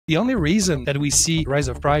The only reason that we see rise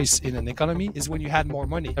of price in an economy is when you had more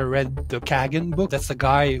money. I read the Kagan book. That's the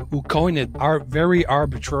guy who coined it, our very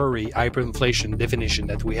arbitrary hyperinflation definition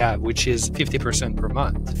that we have, which is 50% per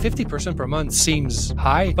month. 50% per month seems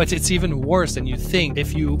high, but it's even worse than you think.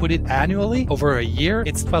 If you put it annually over a year,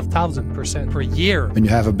 it's 12,000% per year. When you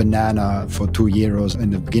have a banana for €2 in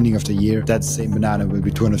the beginning of the year, that same banana will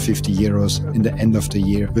be €250 in the end of the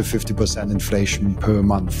year with 50% inflation per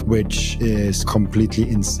month, which is completely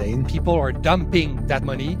insane. People are dumping that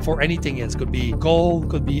money for anything else. Could be gold,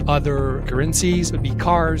 could be other currencies, could be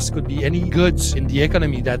cars, could be any goods in the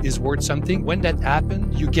economy that is worth something. When that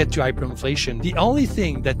happens, you get to hyperinflation. The only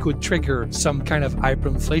thing that could trigger some kind of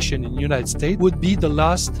hyperinflation in the United States would be the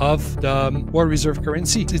loss of the world reserve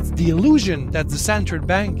currency. It's the illusion that the central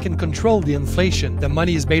bank can control the inflation. The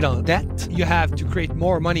money is made on debt. You have to create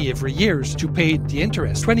more money every year to pay the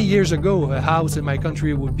interest. 20 years ago, a house in my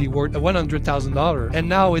country would be worth $100,000, and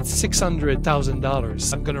now it's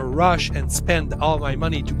 $600,000. I'm gonna rush and spend all my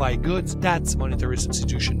money to buy goods. That's monetary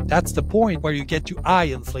substitution. That's the point where you get to high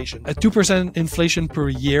inflation. A 2% inflation per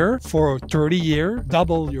year for 30 years,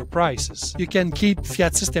 double your prices. You can keep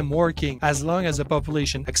fiat system working as long as the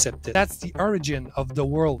population accepts it. That's the origin of the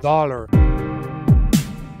world dollar.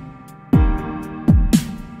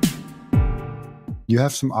 You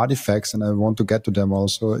have some artifacts, and I want to get to them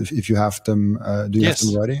also. If you have them, do you have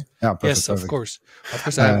them ready? Yeah, perfect, yes, perfect. Of course. Of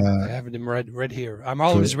course, I have them right here. I'm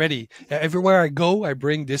always ready. Everywhere I go, I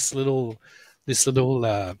bring this little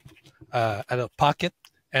pocket,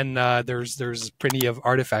 and there's plenty of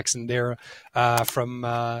artifacts in there from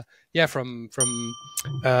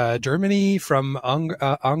Germany, from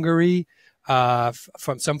Hungary,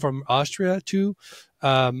 from Austria too.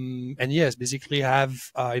 And yes, basically I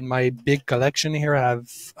have in my big collection here, I have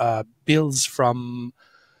bills from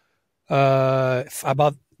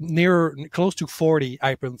about close to 40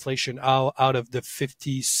 hyperinflation out of the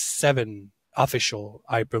 57 official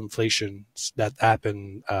hyperinflations that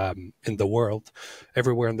happen in the world,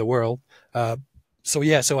 everywhere in the world. So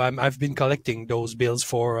I've been collecting those bills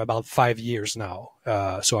for about 5 years now.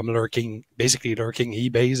 So I'm basically lurking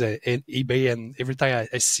eBay, and every time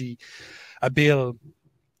I see a bill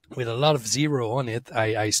with a lot of zero on it,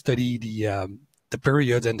 I study the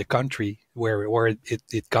period and the country where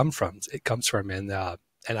it comes from, and I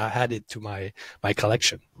add it to my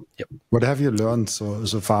collection. Yep. What have you learned so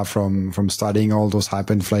far from studying all those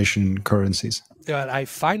hyperinflation currencies? I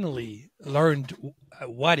finally learned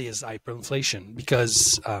what is hyperinflation,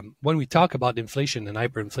 because when we talk about inflation and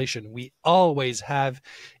hyperinflation, we always have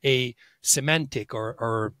a semantic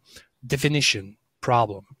or definition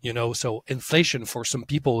problem, so inflation for some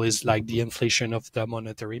people is like the inflation of the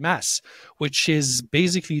monetary mass, which is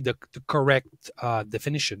basically the correct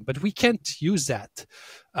definition, but we can't use that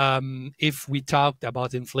if we talked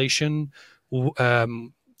about inflation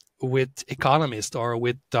with economists or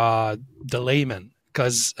with the layman,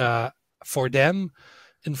 because for them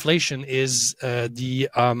inflation is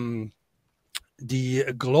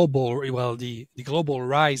the global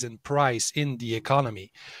rise in price in the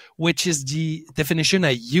economy, which is the definition I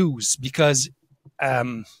use because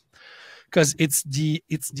it's the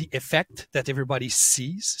effect that everybody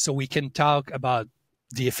sees. So we can talk about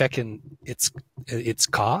the effect and its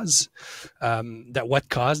cause. That what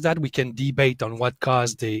caused that, we can debate on what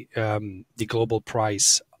caused the global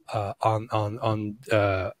price on all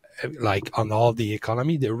the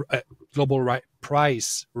economy, the global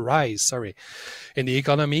price rise, in the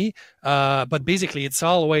economy. But basically, it's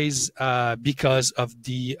always because of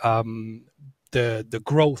the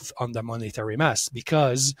growth on the monetary mass.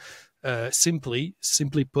 Because simply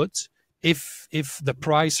put, if the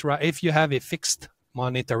price, if you have a fixed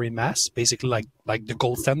monetary mass, basically like the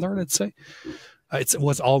gold standard, let's say, it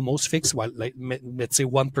was almost fixed. Well, let's say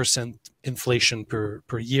 1% inflation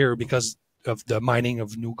per year because of the mining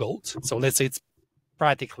of new gold. So let's say it's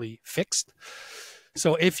practically fixed.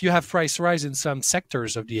 So if you have price rise in some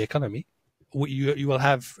sectors of the economy, you will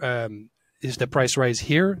have, if the price rise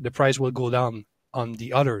here, the price will go down on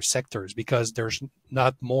the other sectors because there's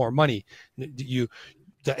not more money. It's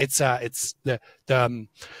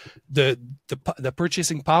the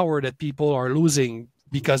purchasing power that people are losing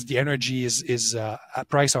because the energy is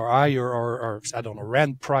price are higher, or I don't know,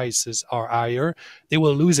 rent prices are higher. They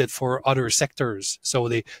will lose it for other sectors. So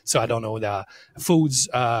I don't know, the foods,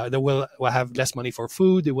 they will have less money for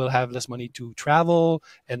food. They will have less money to travel,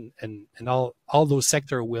 and all those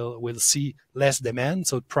sectors will see less demand.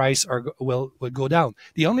 So price will go down.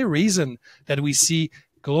 The only reason that we see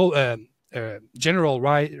general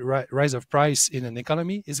rise of price in an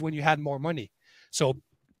economy is when you had more money. So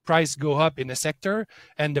price go up in a sector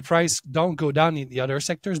and the price don't go down in the other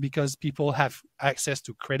sectors because people have access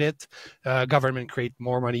to credit, government create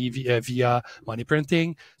more money via money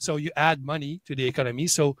printing. So you add money to the economy.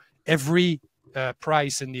 So every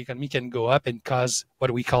price in the economy can go up and cause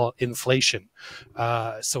what we call inflation.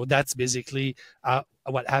 So that's basically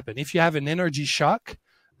what happened. If you have an energy shock,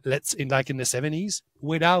 like in the 70s,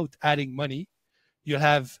 without adding money, you'll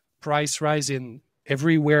have price rise in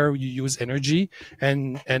everywhere you use energy,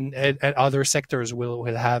 and other sectors will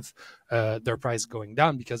have their price going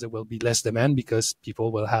down because there will be less demand because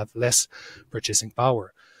people will have less purchasing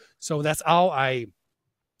power. So that's how I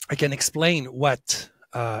can explain what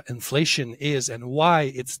inflation is and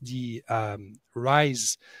why it's the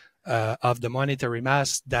rise of the monetary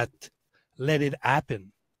mass that let it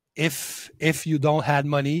happen. If you don't have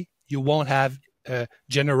money, you won't have a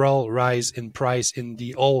general rise in price in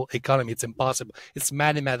the whole economy. It's impossible. It's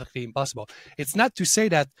mathematically impossible. It's not to say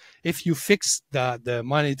that if you fix the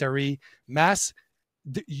monetary mass,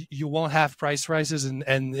 you won't have price rises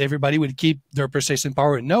and everybody will keep their purchasing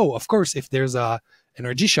power. No, of course, if there's a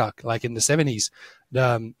energy shock like in the 70s,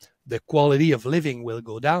 the quality of living will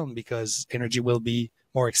go down because energy will be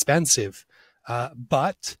more expensive.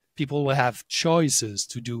 But people will have choices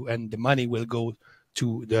to do, and the money will go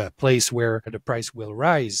to the place where the price will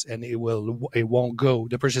rise, and it won't go.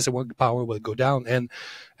 The purchasing power will go down,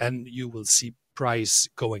 and you will see price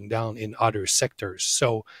going down in other sectors.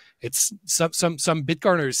 So it's some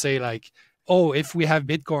Bitcoiners say like, oh, if we have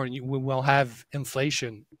Bitcoin, we will have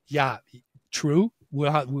inflation. Yeah, true. We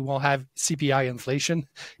won't have CPI inflation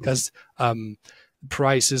because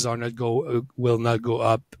prices will not go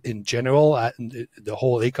up in general in the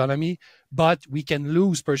whole economy, but we can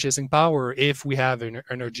lose purchasing power if we have an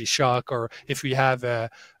energy shock, or if we have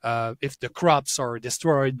if the crops are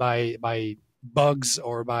destroyed by bugs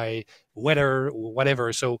or by weather or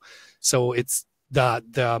whatever. So it's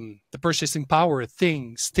the purchasing power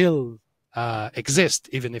thing still exist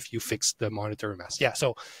even if you fix the monetary mass. Yeah,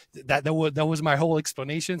 so that was my whole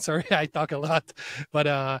explanation. Sorry, I talk a lot, but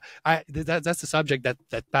that's a subject that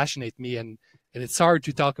passionates me, and it's hard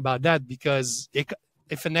to talk about that because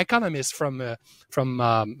if an economist from a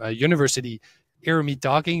university hear me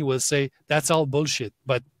talking, he will say that's all bullshit.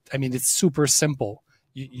 But I mean, it's super simple.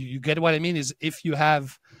 You get what I mean? Is if you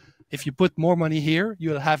put more money here,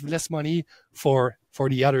 you'll have less money for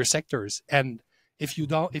the other sectors. And if you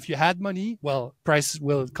had money, well, prices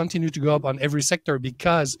will continue to go up on every sector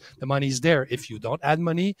because the money is there. If you don't add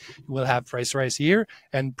money, you will have price rise here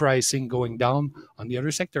and pricing going down on the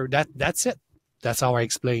other sector. That's it. That's how I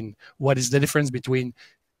explain what is the difference between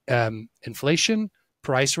inflation,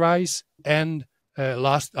 price rise, and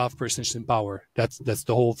loss of purchasing power. That's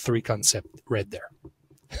the whole three concept right there.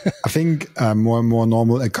 I think more and more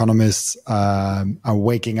normal economists are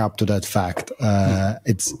waking up to that fact.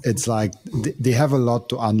 It's like they have a lot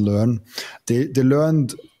to unlearn. They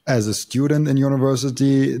learned as a student in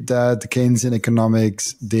university that Keynesian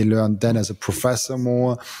economics. They learned then as a professor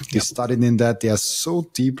more. They studied in that. They are so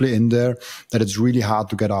deeply in there that it's really hard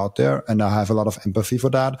to get out there. And I have a lot of empathy for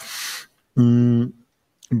that.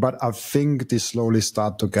 But I think they slowly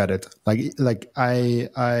start to get it. Like I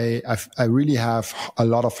really have a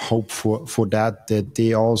lot of hope for that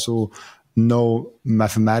they also know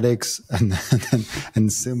mathematics and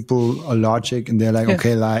simple logic, and they're like,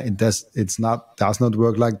 okay, like does not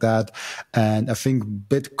work like that. And I think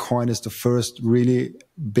Bitcoin is the first really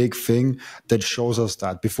big thing that shows us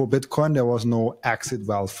that. Before Bitcoin, there was no exit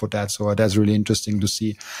valve for that. So that's really interesting to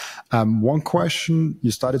see. One question: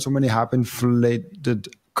 you started so many hyperinflated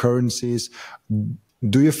currencies.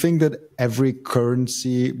 Do you think that every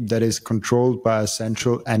currency that is controlled by a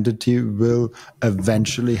central entity will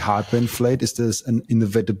eventually hyperinflate? Is this an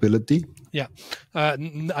inevitability? Yeah,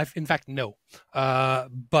 in fact, no.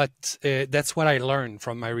 But that's what I learned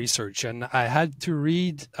from my research, and I had to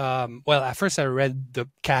read. Well, at first I read the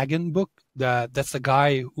Kagan book. That's the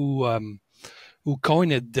guy who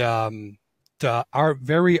coined our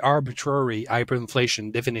very arbitrary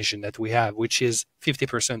hyperinflation definition that we have, which is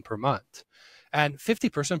 50% per month. And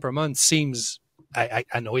 50% per month seems, I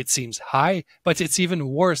know it seems high, but it's even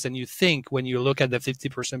worse than you think when you look at the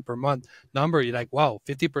 50% per month number. You're like, wow,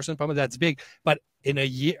 50% per month, that's big. But in a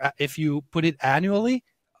year, if you put it annually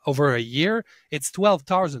over a year, it's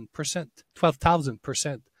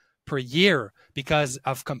 12,000% per year because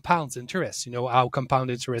of compound interest. You know how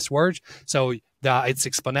compound interest works. So it's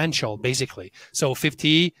exponential, basically. So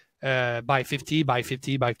 50 by 50 by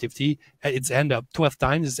 50 by 50, it's end up 12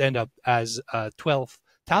 times. It's end up as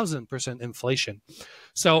 12,000% inflation.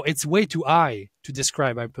 So it's way too high to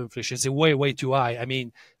describe hyperinflation. It's way too high. I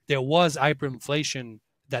mean, there was hyperinflation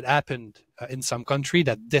that happened in some country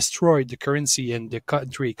that destroyed the currency and the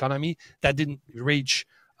country economy that didn't reach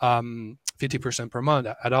 50% per month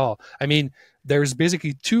at all. I mean, there's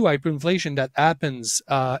basically two hyperinflation that happens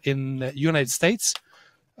in the United States.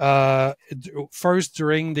 First,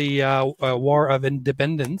 during the War of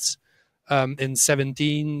Independence in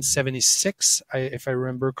 1776, if I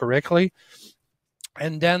remember correctly.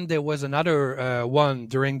 And then there was another one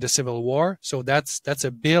during the Civil War. So that's a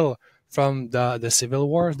bill from the Civil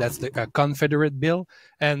War. That's the Confederate bill.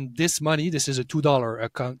 And this money, this is a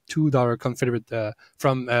 $2 Confederate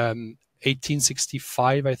from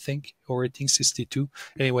 1865, I think, or 1862.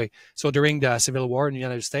 Anyway, so during the Civil War in the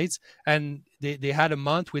United States, and they had a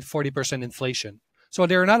month with 40% inflation. So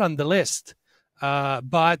they're not on the list.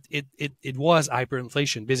 But it was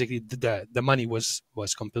hyperinflation. Basically, the money was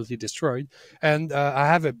completely destroyed. And I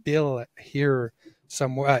have a bill here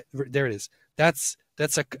somewhere. There it is. That's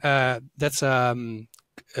a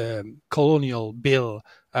colonial bill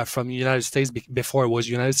from the United States before it was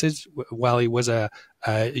United States, while it was an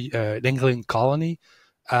England colony.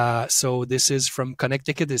 So this is from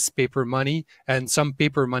Connecticut. It's paper money, and some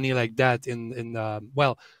paper money like that in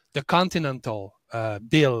the Continental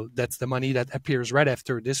bill, that's the money that appears right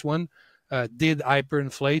after this one, did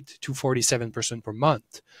hyperinflate to 47% per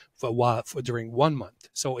month during 1 month.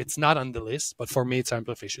 So it's not on the list, but for me, it's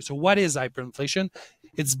hyperinflation. So what is hyperinflation?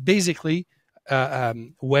 It's basically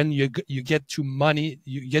when you get to money,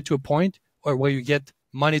 you get to a point where you get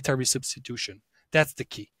monetary substitution. That's the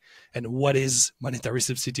key. And what is monetary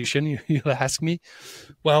substitution? You'll ask me.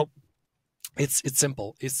 Well, it's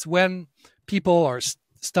simple. It's when people are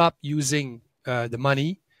stop using the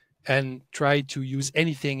money and try to use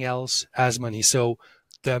anything else as money. So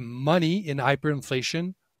the money in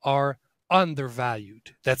hyperinflation are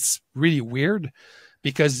undervalued. That's really weird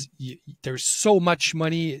because there's so much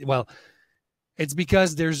money. Well, it's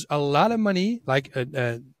because there's a lot of money, like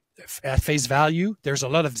at face value, there's a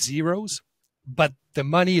lot of zeros, but the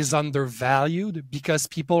money is undervalued because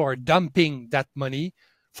people are dumping that money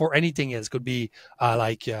for anything else. Could be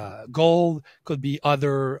gold, could be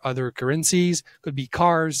other currencies, could be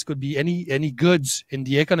cars, could be any goods in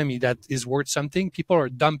the economy that is worth something. People are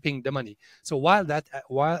dumping the money. So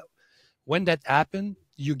when that happens,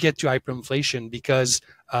 you get to hyperinflation because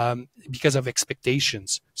of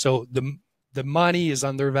expectations. So the money is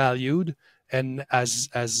undervalued, and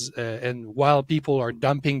and while people are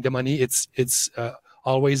dumping the money, it's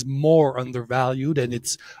always more undervalued, and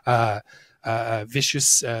it's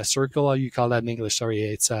vicious circle. How you call that in English? Sorry,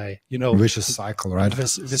 it's vicious cycle, right?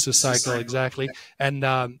 Vicious cycle, exactly. And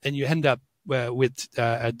you end up with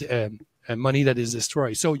money that is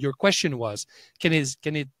destroyed. So your question was, can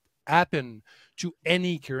it happen to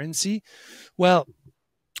any currency? Well,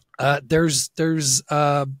 there's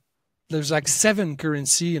like 7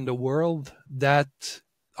 currency in the world that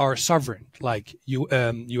are sovereign, like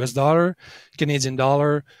US dollar, Canadian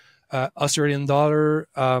dollar, Australian dollar.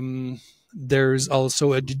 There's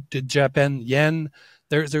also the Japan yen.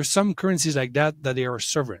 There's some currencies like that they are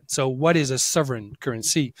sovereign. So what is a sovereign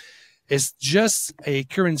currency? It's just a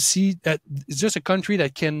currency it's just a country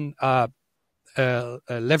that can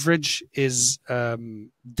leverage his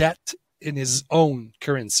debt in his own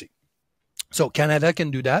currency. So Canada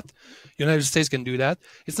can do that. United States can do that.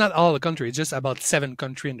 It's not all the country. It's just about 7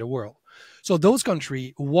 countries in the world. So those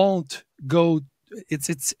countries won't go.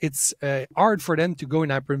 It's hard for them to go in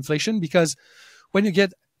hyperinflation because when you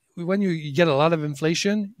get a lot of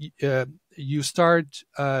inflation, you start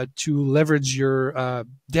to leverage your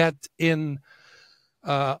debt in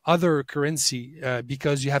other currency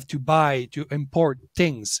because you have to import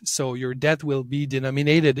things. So your debt will be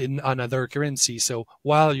denominated in another currency. So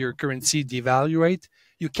while your currency devaluate,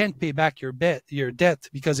 you can't pay back your debt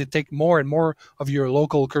because it takes more and more of your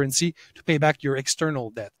local currency to pay back your external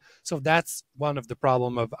debt. So that's one of the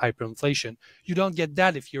problem of hyperinflation. You don't get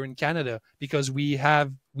that if you're in Canada because we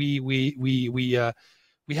have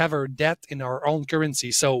our debt in our own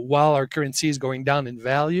currency. So while our currency is going down in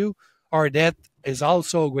value, our debt is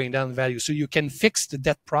also going down in value. So you can fix the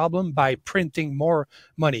debt problem by printing more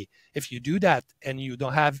money. If you do that and you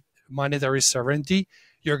don't have monetary sovereignty,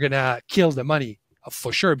 you're going to kill the money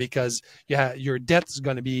for sure because your debt is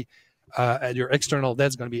going to be your external debt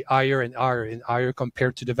is going to be higher and higher and higher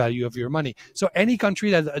compared to the value of your money. So any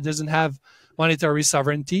country that doesn't have monetary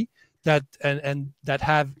sovereignty that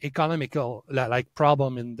have economical like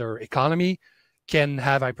problem in their economy can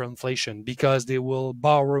have hyperinflation because they will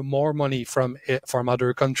borrow more money from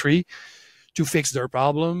other country to fix their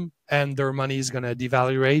problem, and their money is going to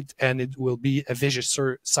devaluate, and it will be a vicious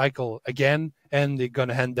cycle again, and they're going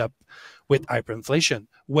to end up with hyperinflation.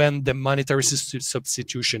 When the monetary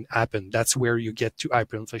substitution happened, that's where you get to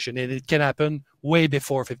hyperinflation, and it can happen way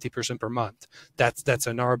before 50% per month. That's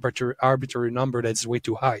an arbitrary number that's way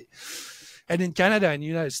too high. And in Canada and the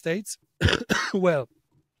United States, well,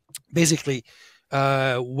 basically,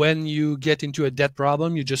 when you get into a debt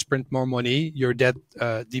problem, you just print more money, your debt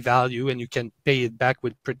devalue, and you can pay it back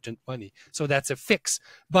with printed money. So that's a fix,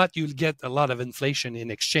 but you'll get a lot of inflation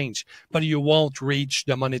in exchange, but you won't reach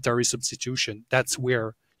the monetary substitution. That's where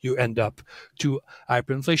you end up to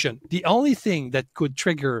hyperinflation. The only thing that could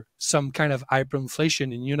trigger some kind of hyperinflation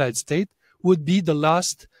in the United States would be the loss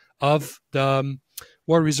of the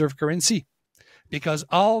world reserve currency. Because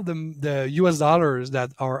all the US dollars that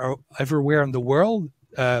are everywhere in the world,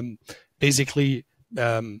 basically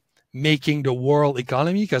making the world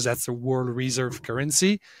economy, because that's the world reserve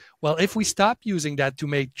currency. Well, if we stop using that to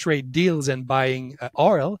make trade deals and buying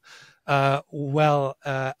oil,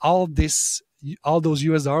 all those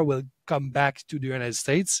US dollars will come back to the United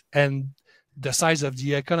States, and the size of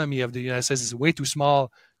the economy of the United States is way too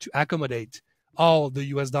small to accommodate all the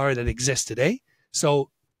US dollar that exists today. So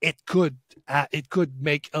it could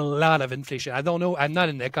make a lot of inflation. I don't know. I'm not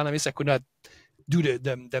an economist. I could not do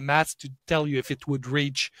the math to tell you if it would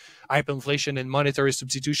reach hyperinflation and monetary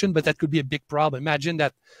substitution, but that could be a big problem. Imagine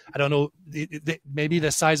that, I don't know, maybe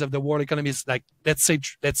the size of the world economy is like, let's say,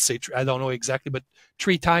 I don't know exactly, but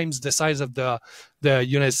 3 times the size of the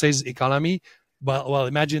United States economy. Well,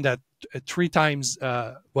 imagine that 3 times,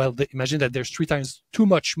 imagine that there's 3 times too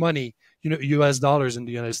much money, US dollars in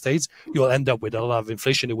the United States. You'll end up with a lot of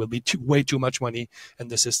inflation. It will be way too much money in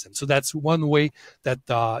the system. So that's one way that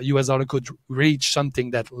the US dollar could reach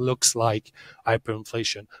something that looks like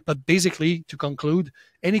hyperinflation. But basically, to conclude,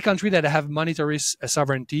 any country that have monetary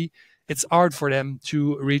sovereignty, it's hard for them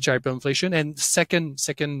to reach hyperinflation. And second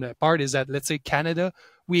part is that, let's say Canada,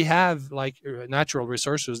 we have like natural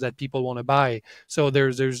resources that people want to buy. So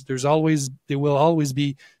there will always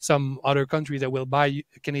be some other country that will buy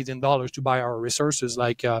Canadian dollars to buy our resources,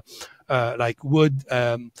 like wood,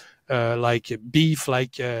 like beef,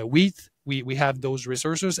 like wheat. We have those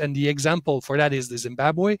resources, and the example for that is the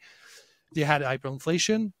Zimbabwe. They had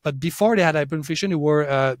hyperinflation, but before they had hyperinflation,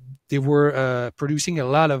 they were producing a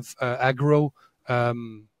lot of agro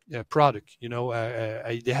product.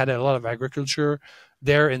 They had a lot of agriculture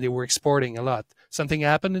there, and they were exporting a lot. Something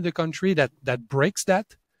happened in the country that breaks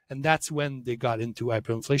that, and that's when they got into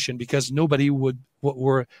hyperinflation, because no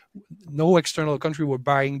external country were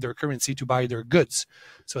buying their currency to buy their goods.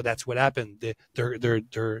 So that's what happened.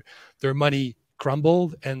 Their money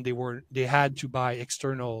crumbled, and they had to buy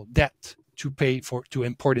external debt to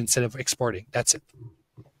import instead of exporting. That's it.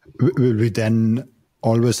 Will we then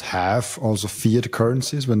always have also fiat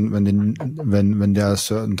currencies when there are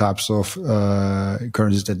certain types of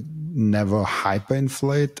currencies that never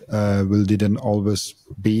hyperinflate? Will they then always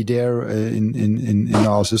be there in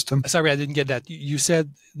our system? Sorry, I didn't get that. You said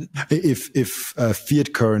if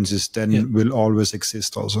fiat currencies then will always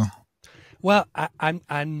exist also. Well,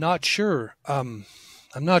 I'm not sure. I'm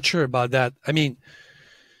not sure about that. I mean,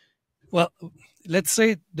 well, let's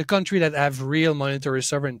say the country that have real monetary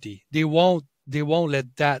sovereignty, they won't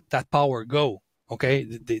let that power go.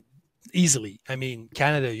 Okay, easily. I mean,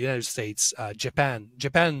 Canada, United States, Japan.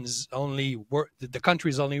 Japan's the country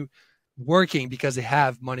is only working because they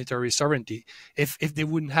have monetary sovereignty. If they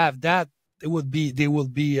wouldn't have that, they would be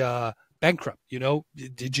bankrupt.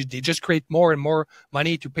 They just create more and more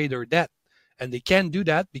money to pay their debt. And they can't do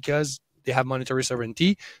that because they have monetary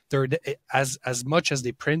sovereignty. As much as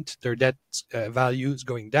they print, their debt value is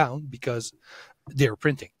going down because they're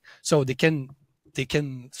printing. So they can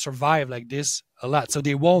survive like this a lot. So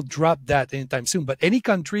they won't drop that anytime soon. But any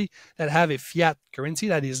country that have a fiat currency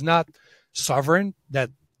that is not sovereign,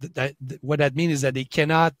 what that means is that they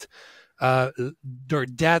cannot, their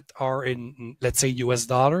debt are in, let's say, US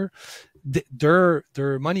dollar. Their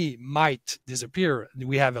money might disappear.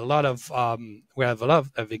 We have a lot of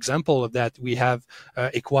example of that. We have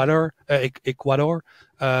Ecuador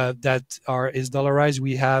that is dollarized.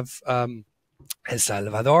 We have El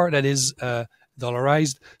Salvador that is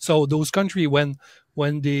dollarized. So those countries, when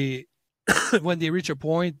they when they reach a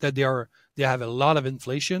point that they have a lot of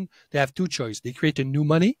inflation, they have two choices. They create a new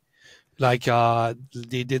money. Like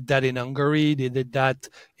they did that in Hungary, they did that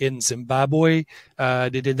in Zimbabwe, they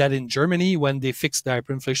did that in Germany. When they fixed the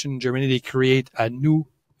hyperinflation in Germany, they create a new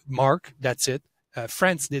mark. That's it.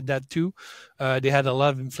 France did that too. They had a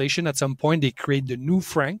lot of inflation. At some point, they create the new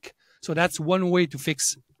franc. So that's one way to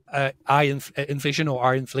fix high inflation or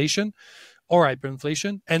high inflation. or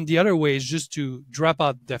hyperinflation. And the other way is just to drop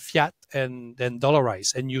out the fiat and then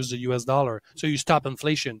dollarize and use the US dollar. So you stop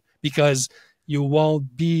inflation, because you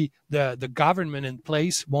won't be, the government in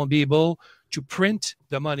place won't be able to print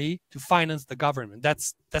the money to finance the government.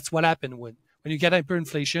 That's what happened when you get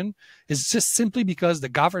hyperinflation. It's just simply because the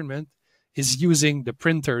government is using the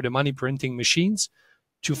printer, the money printing machines,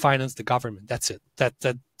 to finance the government. That's it.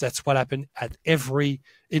 That's what happened at every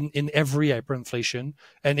hyperinflation.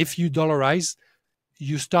 And if you dollarize,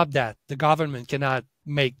 you stop that. The government cannot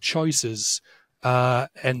make choices,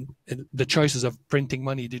 and the choices of printing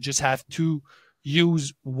money. They just have to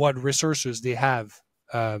use what resources they have,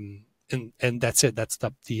 and that's it. That's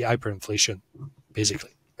the hyperinflation,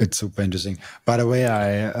 basically. It's super interesting. By the way,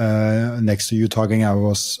 I next to you talking, I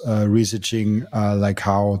was researching like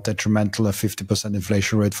how detrimental a 50%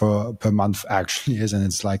 inflation rate per month actually is, and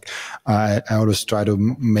it's like I always try to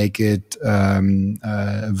make it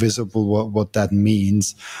visible what that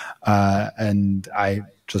means, and I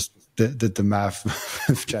just did the math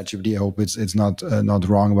with ChatGPT. I hope it's not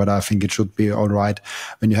wrong, but I think it should be all right.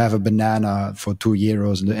 When you have a banana for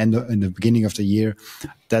 €2 in the beginning of the year,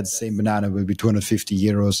 that same banana will be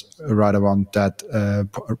 €250 right around that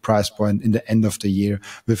price point in the end of the year,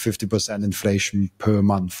 with 50% inflation per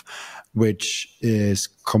month, which is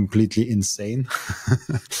completely insane.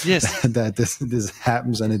 Yes. That this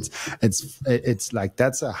happens, and it's like,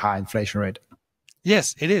 that's a high inflation rate.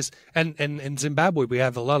 Yes, it is. And in Zimbabwe, we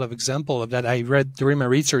have a lot of example of that. I read during my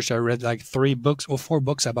research, I read like 3 books or 4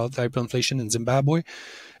 books about hyperinflation in Zimbabwe.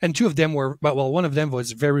 And 2 of them were, well, one of them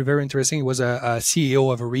was very, very interesting. It was a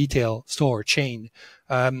CEO of a retail store chain.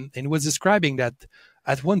 And it was describing that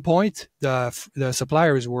at one point, the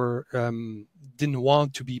suppliers were, didn't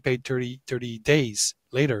want to be paid 30 days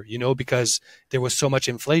later, because there was so much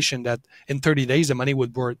inflation that in 30 days, the money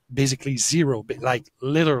would be basically zero, like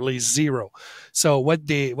literally zero. So what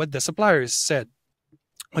the suppliers said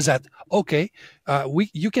was that, okay,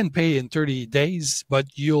 you can pay in 30 days, but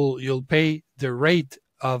you'll pay the rate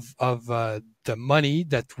of the money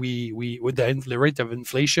that we with the rate of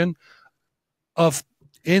inflation of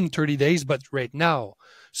in 30 days, but right now.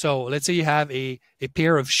 So let's say you have a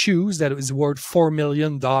pair of shoes that is worth $4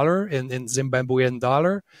 million in Zimbabwean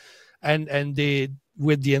dollar, and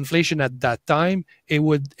with the inflation at that time, it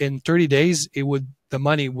would, in 30 days,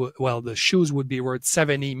 the shoes would be worth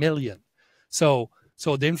 70 million. So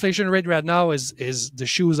the inflation rate right now is the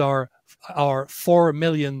shoes are $4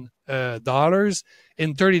 million.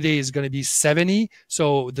 In 30 days is going to be 70.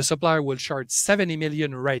 So the supplier will charge 70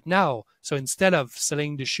 million right now. So instead of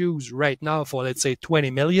selling the shoes right now for, let's say, 20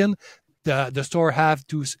 million, the store have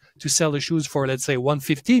to sell the shoes for, let's say,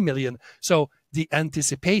 150 million. So the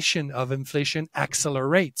anticipation of inflation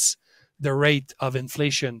accelerates the rate of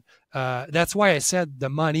inflation. That's why I said the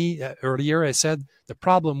money earlier. I said the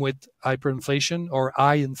problem with hyperinflation or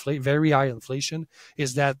very high inflation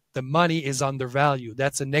is that the money is undervalued.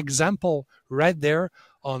 That's an example right there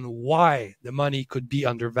on why the money could be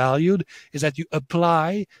undervalued, is that you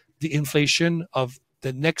apply the inflation of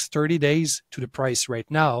the next 30 days to the price right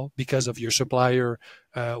now because of your supplier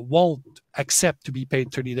won't accept to be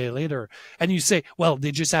paid 30 days later. And you say, well,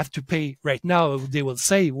 they just have to pay right now. They will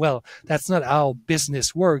say, well, that's not how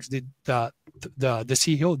business works. The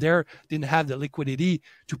CEO there didn't have the liquidity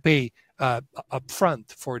to pay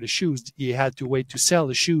upfront for the shoes. He had to wait to sell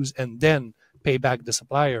the shoes and then pay back the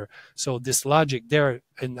supplier. So this logic there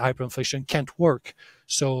in hyperinflation can't work.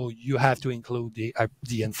 So you have to include the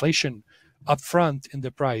inflation upfront in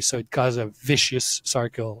the price. So it causes a vicious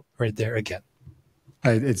circle right there again.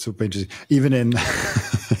 It's super interesting. Even in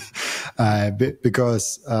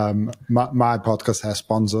because my podcast has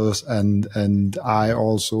sponsors, and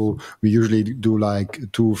we usually do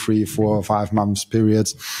like 2, 3, 4, 5 months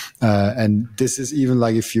periods, and this is even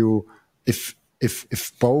like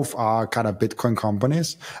if both are kind of Bitcoin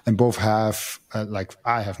companies and both have like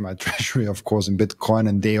I have my treasury, of course, in Bitcoin,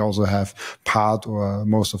 and they also have part or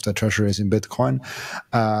most of their treasuries in Bitcoin,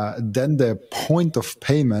 then the point of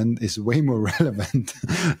payment is way more relevant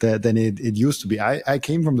than it used to be. I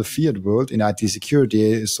came from the fiat world in IT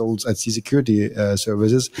security, sold IT security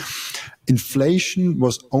services. Inflation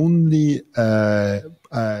was only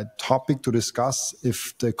a topic to discuss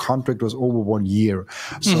if the contract was over 1 year.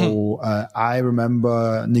 So I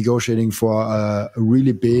remember negotiating for a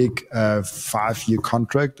really big 5-year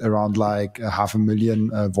contract around like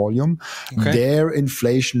 500,000 volume. Okay. Their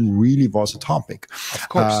inflation really was a topic. Of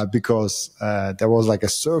course. Because there was like a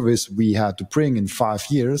service we had to bring in 5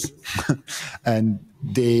 years. And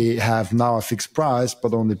they have now a fixed price,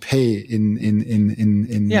 but only pay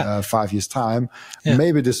in 5 years' time. Yeah.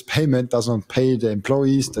 Maybe this payment doesn't pay the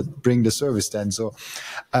employees that bring the service then. So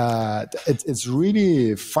it's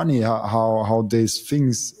really funny how these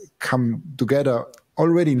things come together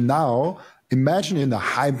already now. Imagine in a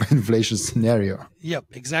hyperinflation scenario. Yep,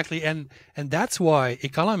 exactly. And that's why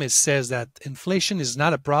economists says that inflation is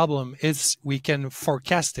not a problem. It's we can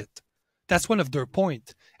forecast it. That's one of their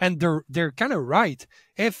point. And they're kind of right.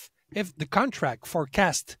 If the contract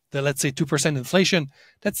forecast the, let's say, 2% inflation,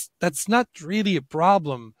 that's not really a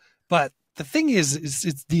problem. But the thing is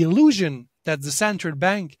it's the illusion that the central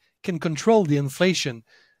bank can control the inflation.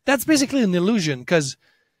 That's basically an illusion because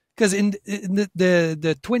in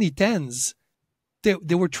the 2010s,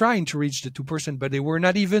 they were trying to reach the 2%, but they were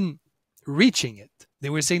not even reaching it.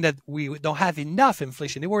 They were saying that we don't have enough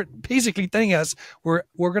inflation. They were basically telling us we're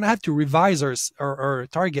going to have to revise our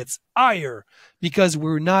targets higher because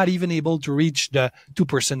we're not even able to reach the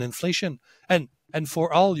 2% inflation. And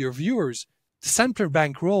for all your viewers, the central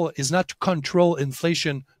bank role is not to control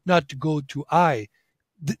inflation, not to go too high.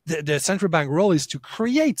 The central bank role is to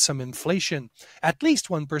create some inflation, at least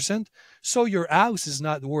 1%, so your house is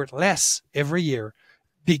not worth less every year.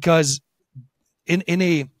 Because in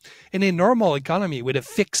a normal economy with a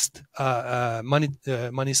fixed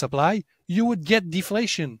money supply, you would get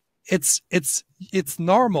deflation. It's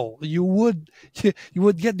normal. You would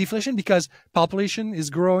get deflation because population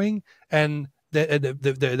is growing and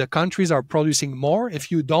the countries are producing more.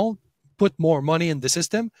 If you don't put more money in the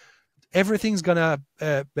system, everything's gonna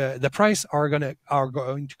the price are going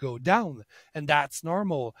to go down, and that's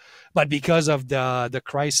normal. But because of the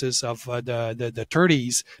crisis of the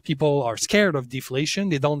 30s, people are scared of deflation.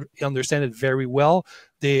 They don't understand it very well.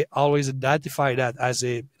 They always identify that as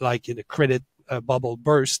a like in a credit bubble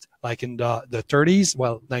burst, like in the 30s,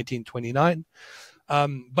 well, 1929.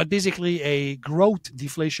 But basically, a growth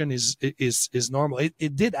deflation is normal.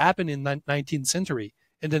 It did happen in the 19th century.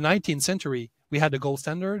 In the 19th century, we had the gold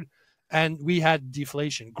standard, and we had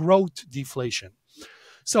deflation, growth deflation.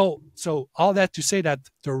 So all that to say that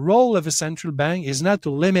the role of a central bank is not to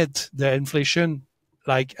limit the inflation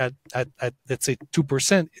like at let's say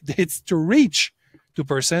 2%. It's to reach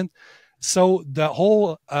 2%, so the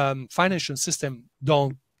whole financial system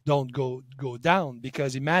don't go down.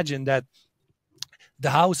 Because imagine that the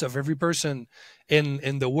house of every person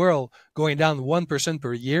in the world going down 1%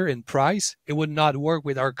 per year in price, it would not work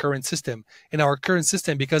with our current system. In our current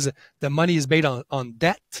system, because the money is based on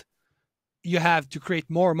debt, you have to create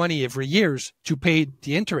more money every year to pay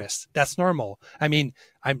the interest. That's normal. I mean,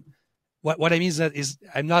 what I mean is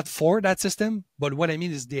I'm not for that system, but what I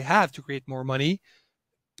mean is they have to create more money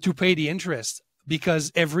to pay the interest,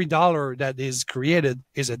 because every dollar that is created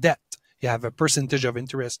is a debt. You have a percentage of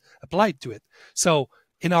interest applied to it. So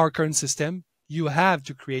in our current system, you have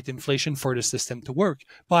to create inflation for the system to work.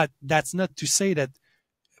 But that's not to say that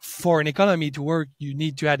for an economy to work, you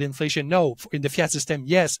need to add inflation. No, in the fiat system,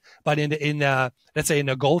 yes. But in let's say in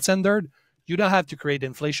a gold standard, you don't have to create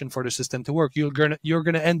inflation for the system to work. You're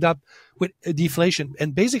gonna end up with a deflation.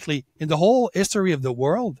 And basically, in the whole history of the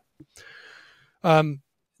world,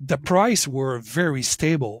 the price were very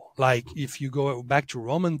stable. Like if you go back to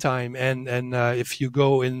Roman time and if you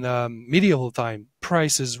go in medieval time,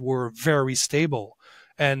 prices were very stable.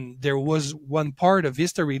 And there was one part of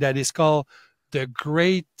history that is called the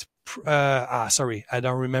Great. Sorry, I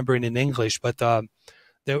don't remember it in English, but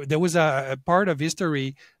there was a part of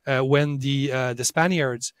history when the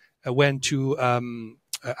Spaniards went to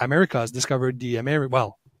Americas, discovered the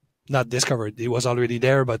well, not discovered, it was already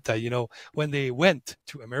there, but when they went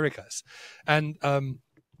to Americas and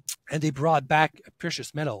they brought back a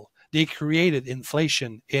precious metal, they created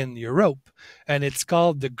inflation in Europe, and it's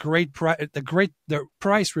called the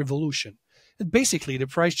price revolution. And basically, the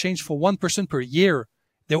price changed for 1% per year.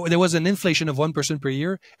 There was an inflation of 1% per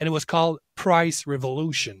year, and it was called price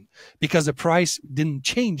revolution because the price didn't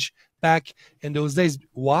change back in those days.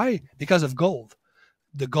 Why? Because of gold.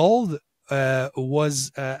 The gold had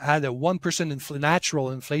a 1%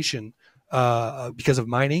 natural inflation because of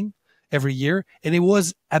mining every year, and it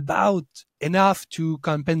was about enough to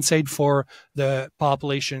compensate for the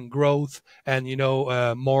population growth and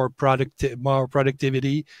more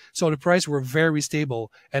productivity. So the price were very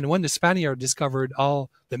stable. And when the Spaniards discovered all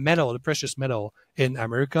the precious metal in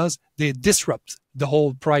Americas, they disrupt the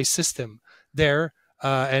whole price system there.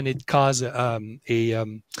 And it caused a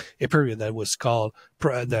period that was called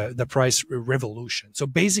the price revolution. So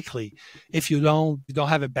basically, if you don't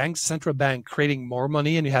have a central bank creating more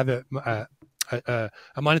money, and you have a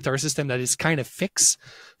monetary system that is kind of fixed,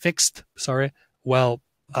 well,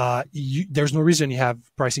 there's no reason you have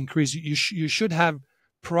price increase. You should have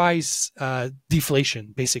price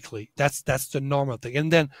deflation. Basically, that's the normal thing.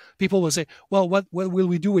 And then people will say, well, what will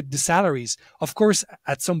we do with the salaries? Of course,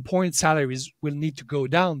 at some point salaries will need to go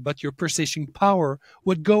down, but your purchasing power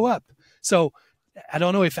would go up. So I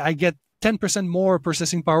don't know, if I get 10% more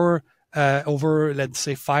purchasing power over, let's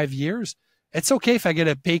say, 5 years, it's okay if I get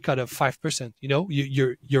a pay cut of 5%. You know,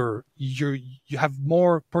 you have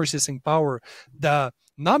more purchasing power. The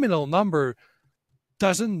nominal number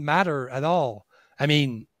doesn't matter at all. I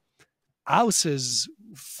mean, houses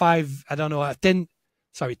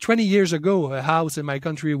 20 years ago, a house in my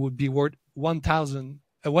country would be worth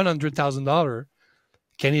 $100,000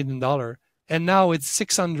 Canadian dollar, and now it's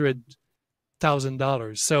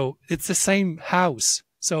 $600,000. So it's the same house.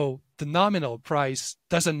 So the nominal price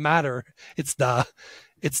doesn't matter. It's the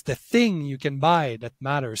thing you can buy that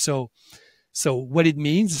matters. So what it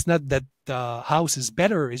means is not that the house is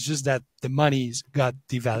better. It's just that the money's got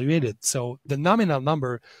devaluated. So the nominal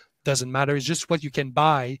number doesn't matter. It's just what you can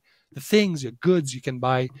buy, the things, the goods you can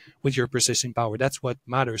buy with your purchasing power. That's what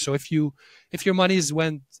matters. So if your money is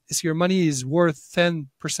worth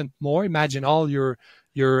 10% more, imagine all the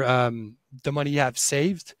money you have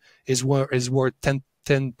saved is worth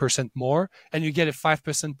 10% more, and you get a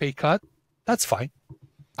 5% pay cut. That's fine.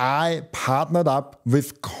 I partnered up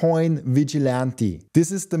with Coin Vigilante.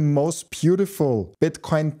 This is the most beautiful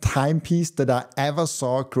Bitcoin timepiece that I ever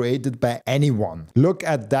saw created by anyone. Look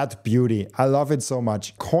at that beauty. I love it so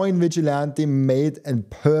much. Coin Vigilante made a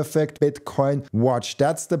perfect Bitcoin watch.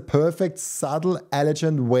 That's the perfect, subtle,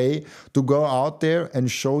 elegant way to go out there and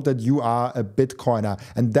show that you are a Bitcoiner.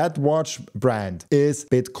 And that watch brand is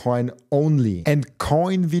Bitcoin only. And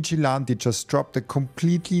Coin Vigilante just dropped a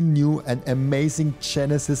completely new and amazing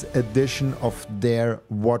Genesis edition of their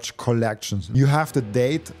watch collections. You have the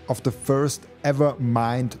date of the first ever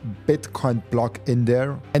mined Bitcoin block in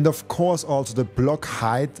there, and of course also the block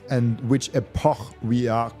height and which epoch we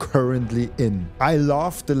are currently in. I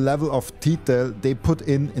love the level of detail they put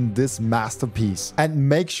in this masterpiece, and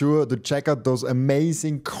make sure to check out those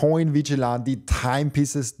amazing Coin Vigilante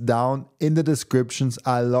timepieces down in the descriptions.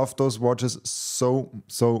 I love those watches so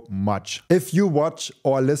much. If you watch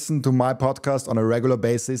or listen to my podcast on a regular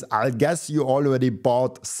basis, I guess you already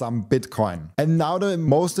bought some Bitcoin. And now the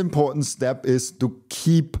most important step is to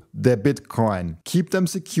keep the Bitcoin. Keep them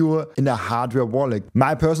secure in a hardware wallet.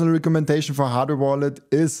 My personal recommendation for hardware wallet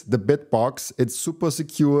is the BitBox. It's super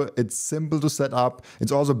secure. It's simple to set up.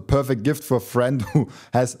 It's also a perfect gift for a friend who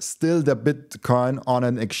has still their Bitcoin on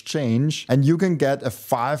an exchange. And you can get a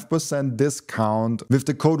 5% discount with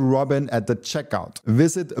the code Robin at the checkout.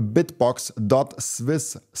 Visit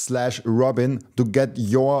bitbox.swiss/Robin to get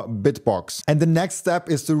your BitBox. And the next step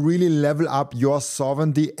is to really level up your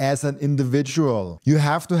sovereignty as an individual. You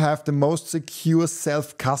have to have the most secure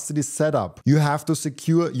self-custody setup. You have to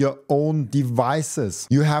secure your own devices.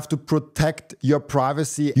 You have to protect your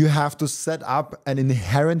privacy. You have to set up an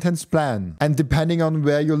inheritance plan. And depending on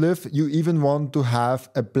where you live, you even want to have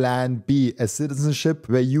a plan B, a citizenship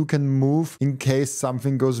where you can move in case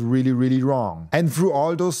something goes really wrong. And through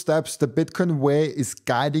all those steps, the Bitcoin way is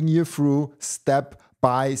guiding you through step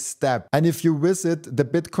by step. And if you visit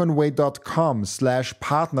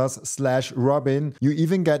thebitcoinway.com/partners/Robin, you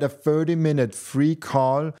even get a 30-minute free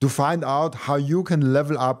call to find out how you can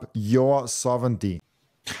level up your sovereignty.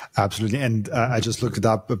 Absolutely. And I just looked it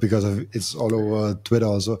up because it's all over Twitter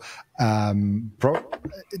also.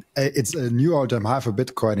 It's a new all-time high for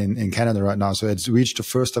Bitcoin in Canada right now. So it's reached the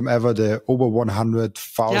first time ever the over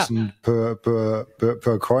 100,000 per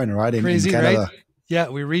coin, right? Crazy, in Canada. right? Yeah,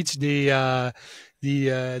 we reached the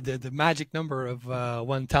magic number of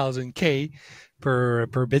 1,000K per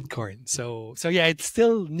Bitcoin. So yeah, you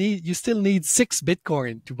still need 6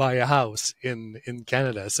 Bitcoin to buy a house in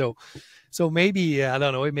Canada. So maybe I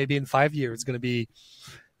don't know, maybe in 5 years it's going to be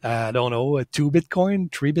I don't know, 2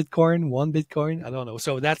 Bitcoin, 3 Bitcoin, 1 Bitcoin. I don't know.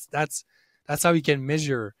 So that's how we can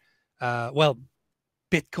measure. Well,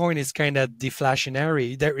 Bitcoin is kind of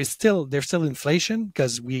deflationary. There's still inflation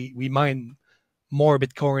because we mine more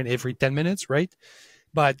Bitcoin every 10 minutes, right?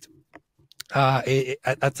 But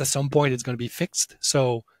at some point it's going to be fixed.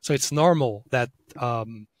 So it's normal that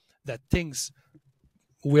things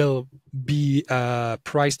will be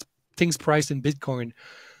priced. Things priced in Bitcoin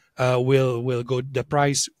will go. The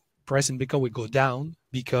price in Bitcoin will go down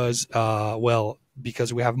because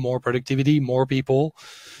we have more productivity, more people,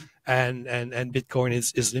 and Bitcoin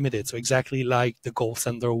is limited. So exactly like the gold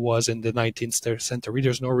standard was in the 19th century,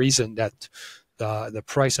 there's no reason that the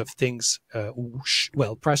price of things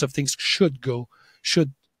should go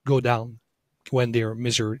down when they're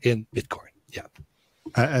measured in Bitcoin. Yeah.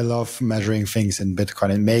 I love measuring things in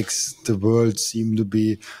Bitcoin. It makes the world seem to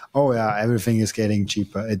be, oh yeah, everything is getting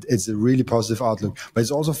cheaper. It's a really positive outlook. But it's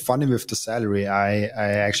also funny with the salary. I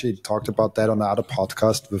actually talked about that on another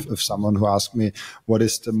podcast with someone who asked me, what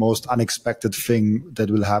is the most unexpected thing that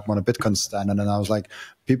will happen on a Bitcoin standard? And I was like,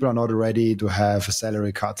 people are not ready to have a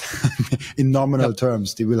salary cut in nominal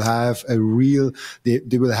terms. They will have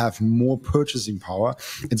they will have more purchasing power.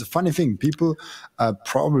 It's a funny thing. People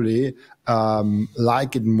probably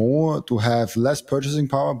like it more to have less purchasing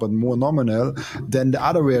power but more nominal than the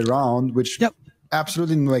other way around, which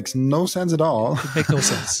absolutely makes no sense at all. It makes no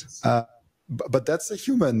sense. But that's a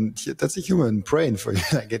human brain for you.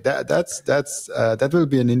 Like that will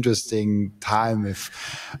be an interesting time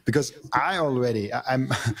because I will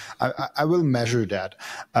measure that.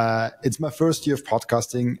 It's my first year of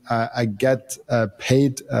podcasting. I get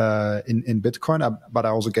paid in Bitcoin, but I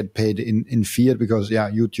also get paid in fiat because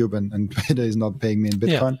YouTube and Twitter is not paying me in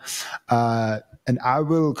Bitcoin. And I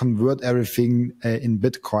will convert everything in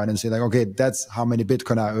Bitcoin and say like, okay, that's how many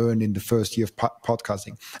Bitcoin I earned in the first year of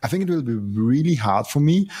podcasting. I think it will be really hard for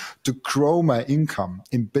me to grow my income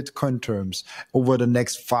in Bitcoin terms over the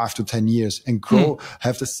next 5 to 10 years and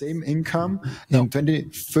have the same income in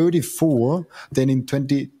 2034 than in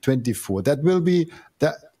 2024. That will be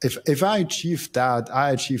that. If I achieve that, I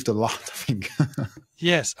achieved a lot, I think.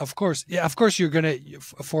 Yes, of course. Yeah, of course you're going to,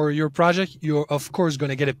 for your project, you're of course going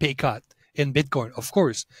to get a pay cut in Bitcoin, of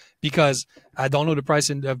course, because I don't know the price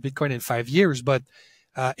of Bitcoin in 5 years, but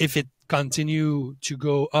if it continue to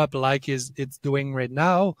go up like it's doing right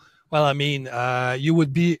now, well, I mean, you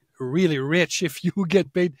would be really rich if you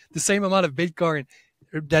get paid the same amount of Bitcoin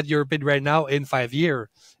that you're paid right now in 5 years.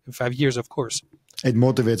 In 5 years, of course. It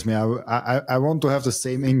motivates me. I want to have the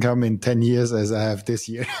same income in 10 years as I have this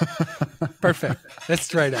year. Perfect. Let's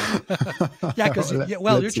try that. Yeah, because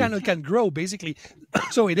your channel can grow basically.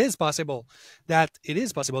 So it is possible that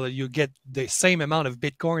you get the same amount of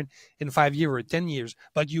Bitcoin in 5 years or 10 years,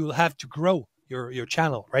 but you'll have to grow your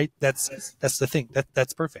channel, right? That's the thing.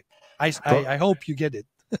 That's perfect. I hope you get it.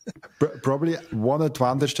 Probably one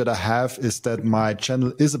advantage that I have is that my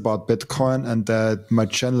channel is about Bitcoin and that my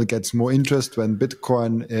channel gets more interest when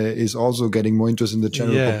Bitcoin is also getting more interest in the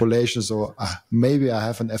general population. So maybe I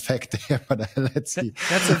have an effect there, but let's see.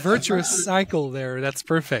 That's a virtuous cycle there. That's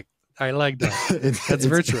perfect. I like that. That's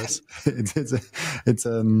virtuous. It's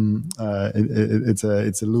a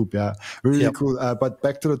loop. Yeah, really cool. But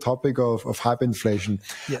back to the topic of hyperinflation.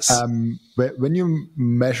 Yes. When you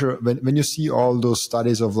measure, when you see all those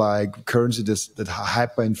studies of like currencies that are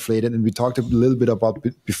hyperinflated, and we talked a little bit about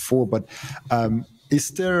it before, but is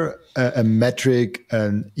there a metric,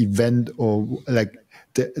 an event, or like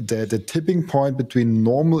the tipping point between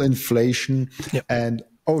normal inflation and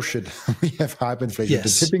oh shit, we have hyperinflation.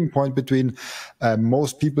 Yes. The tipping point between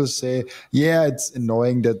most people say, yeah, it's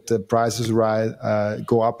annoying that the prices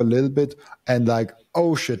go up a little bit, and like,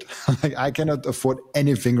 oh shit, like I cannot afford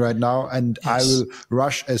anything right now, and I will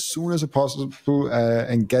rush as soon as possible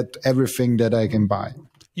and get everything that I can buy.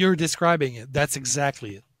 You're describing it. That's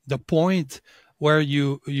exactly it. The point where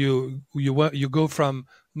you go from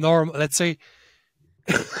normal, let's say,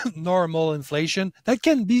 normal inflation that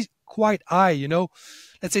can be quite high,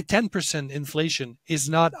 let's say 10% inflation is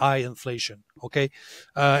not high inflation. Okay.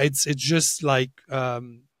 It's just like,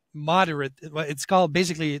 moderate. It's called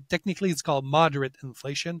technically it's called moderate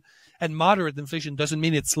inflation, and moderate inflation doesn't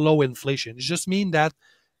mean it's low inflation. It just means that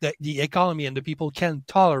the economy and the people can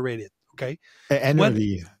tolerate it. Okay.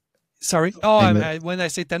 Annually. When I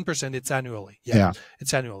say 10%, it's annually. Yeah.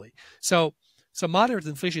 It's annually. So moderate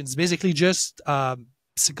inflation is basically just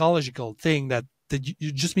psychological thing that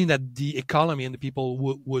you just mean that the economy and the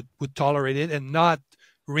people would tolerate it and not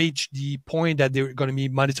reach the point that they're going to be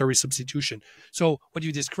monetary substitution. So what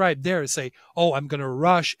you described there is say, oh, I'm going to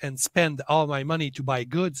rush and spend all my money to buy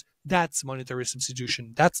goods. That's monetary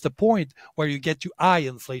substitution. That's the point where you get to high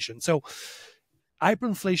inflation. So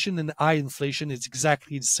hyperinflation and high inflation is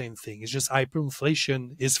exactly the same thing. It's just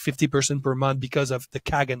hyperinflation is 50% per month because of the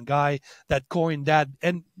Kagan guy that coined that.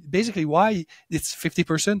 And basically why it's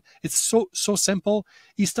 50%, it's so simple.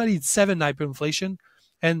 He studied 7 hyperinflation,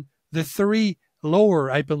 and the 3 lower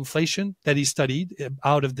hyperinflation that he studied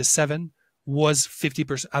out of the 7 was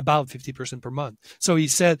 50%, about 50% per month. So he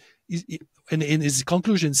said, in his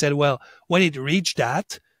conclusion said, well, when it reached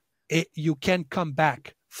that, you can come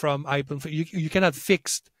back from hyperinflation. You cannot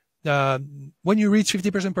fix when you reach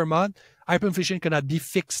 50% per month, hyperinflation cannot be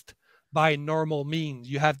fixed by normal means.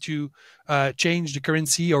 You have to change the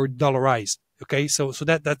currency or dollarize. Okay, so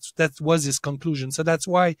that was his conclusion. So that's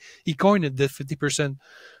why he coined it the 50%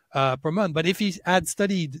 per month. But if he had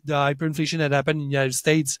studied the hyperinflation that happened in the United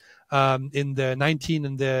States in the 19th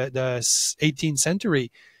and the 18th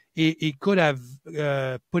century, he could have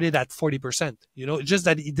put it at 40%. You know, just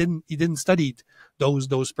that he didn't study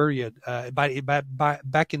those period.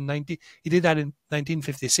 Back in 19, he did that in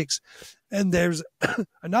 1956. And there's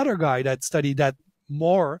another guy that studied that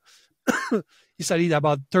more. He studied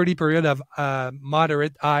about 30 period of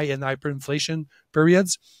moderate, high, and hyperinflation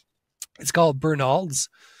periods. It's called Bernald's.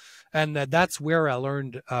 And that's where I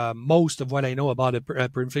learned most of what I know about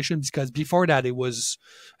hyperinflation, because before that, it was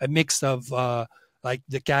a mix of like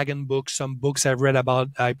the Kagan books, some books I've read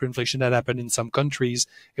about hyperinflation that happened in some countries.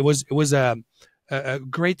 It was a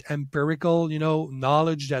great empirical, you know,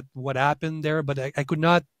 knowledge that what happened there. But I could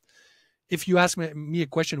not, if you ask me a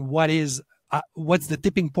question, what's the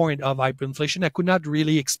tipping point of hyperinflation? I could not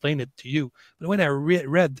really explain it to you. But when I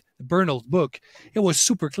read Bernald's book, it was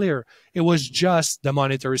super clear. It was just the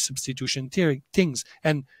monetary substitution things.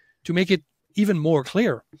 And to make it even more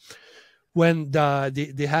clear, when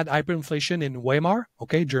they had hyperinflation in Weimar,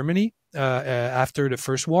 Germany, after the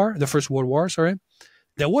First World War,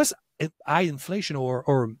 there was high inflation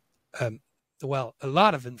or a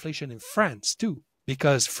lot of inflation in France too,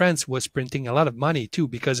 because France was printing a lot of money too,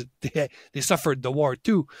 because they suffered the war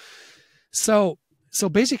too. So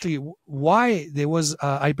basically, why there was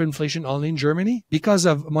hyperinflation only in Germany? Because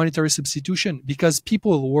of monetary substitution, because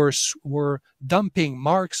people were dumping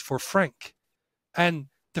marks for franc, and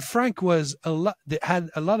the franc was they had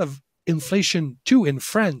a lot of inflation too in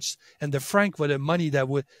France, and the franc was a money that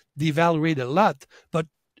would devaluate a lot, but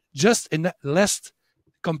just less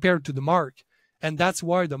compared to the mark. And that's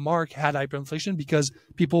why the mark had hyperinflation, because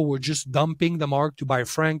people were just dumping the mark to buy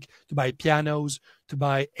franc, to buy pianos, to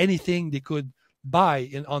buy anything they could buy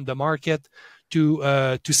on the market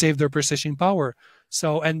to save their purchasing power.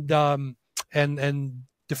 So and the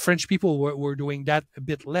French people were doing that a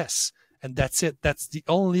bit less, and that's it. That's the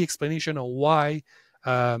only explanation of why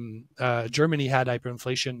Germany had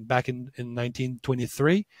hyperinflation back in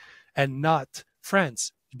 1923, and not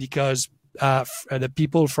France, because the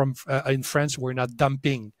people from in France were not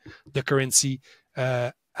dumping the currency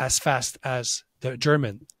as fast as the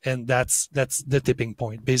German, and that's the tipping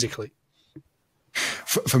point, basically.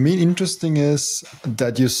 For me, interesting is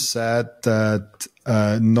that you said that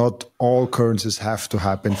not all currencies have to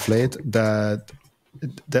hyperinflate.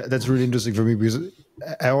 That's really interesting for me, because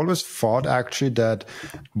I always thought actually that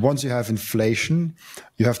once you have inflation,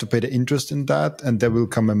 you have to pay the interest in that, and there will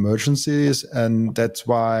come emergencies, and that's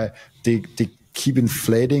why they keep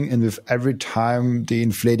inflating, and with every time they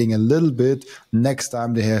inflating a little bit, next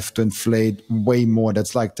time they have to inflate way more.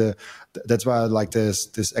 That's why I like this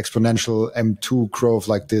exponential M2 growth,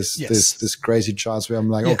 like this crazy charts where I'm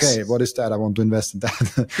like, okay, what is that? I want to invest in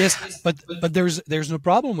that. Yes, but there's no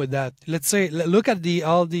problem with that. Let's say, look at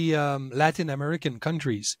all the Latin American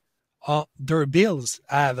countries. Their bills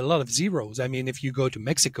have a lot of zeros. I mean, if you go to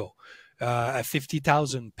Mexico,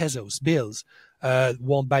 50,000 pesos bills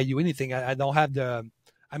won't buy you anything. I don't have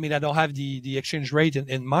the exchange rate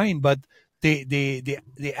in mind, but they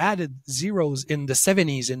added zeros in the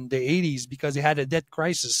 70s and the 80s because they had a debt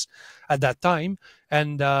crisis at that time,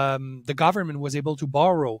 and the government was able to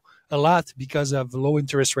borrow a lot because of low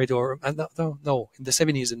interest rate. Or no, in the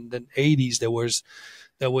 70s and the 80s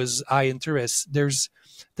there was high interest. There's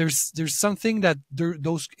something that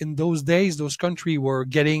in those days those countries were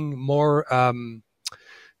getting more.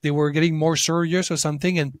 They were getting more serious or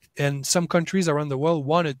something, and some countries around the world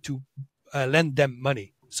wanted to lend them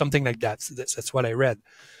money, something like that. That's what I read.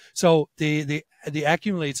 So they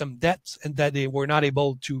accumulate some debts, and that they were not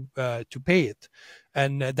able to pay it,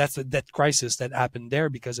 and that's a debt crisis that happened there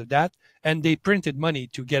because of that. And they printed money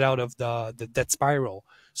to get out of the debt spiral.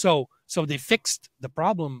 So they fixed the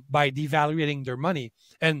problem by devaluating their money.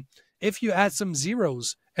 And if you add some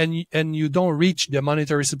zeros and you don't reach the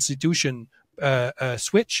monetary substitution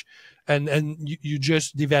switch, and you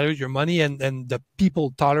just devalue your money, and the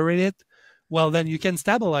people tolerate it, well, then you can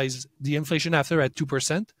stabilize the inflation after at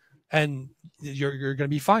 2%, and you're going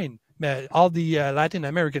to be fine. All the Latin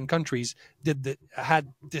American countries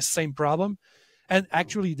had this same problem, and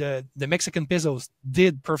actually the Mexican pesos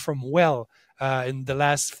did perform well in the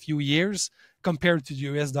last few years compared to the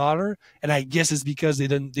US dollar, and I guess it's because they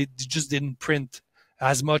just didn't print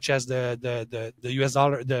as much as the US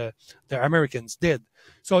dollar, the Americans did.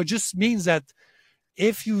 So it just means that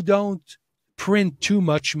if you don't print too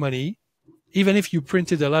much money, even if you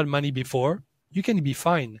printed a lot of money before, you can be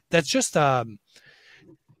fine. That's just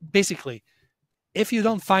basically, if you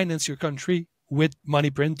don't finance your country with money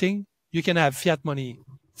printing, you can have fiat money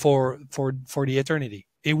for the eternity.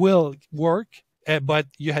 It will work But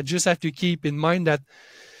you just have to keep in mind that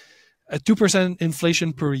a 2%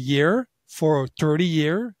 inflation per year for 30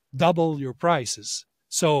 years double your prices.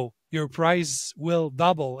 So your price will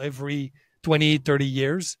double every 20, 30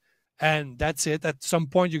 years. And that's it. At some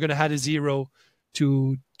point, you're going to add a zero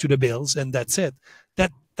to the bills, and that's it.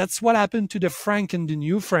 That's what happened to the franc and the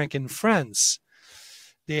new franc in France.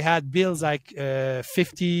 They had bills like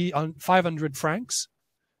 500 francs,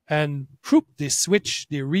 and whoop, they switch,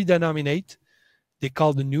 they redenominate. They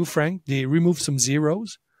call the new franc. They remove some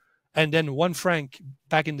zeros. And then 1 franc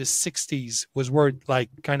back in the 60s was worth like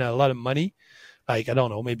kind of a lot of money. Like, I don't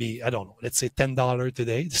know, maybe, I don't know, let's say $10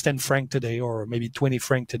 today. It's 10 franc today, or maybe 20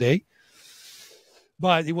 franc today.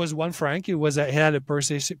 But it was 1 franc. It had a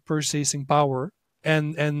purchasing power.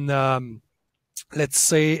 And let's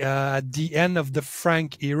say at the end of the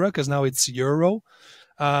franc era, because now it's euro,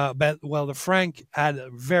 but well, the franc had a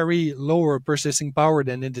very lower purchasing power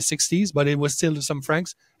than in the 60s, but it was still some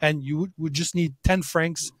francs, and you would just need 10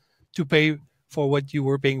 francs to pay for what you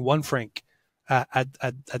were paying 1 franc at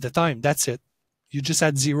the time. That's it. You just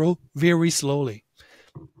add zero very slowly.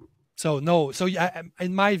 So no, so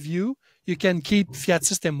in my view, you can keep fiat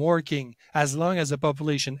system working as long as the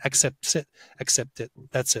population accepts it.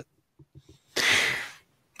 That's it.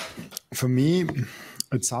 For me,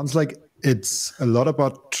 it sounds like it's a lot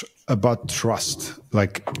about trust.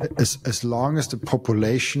 Like as long as the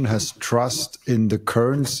population has trust in the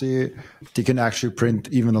currency, they can actually print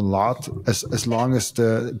even a lot. As long as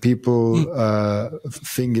the people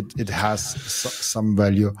think it has some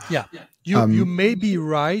value. Yeah. You may be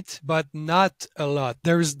right, but not a lot.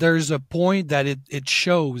 There's a point that it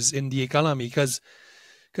shows in the economy, because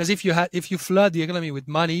if you flood the economy with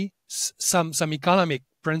money, some economic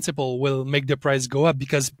principle will make the price go up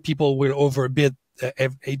because people will overbid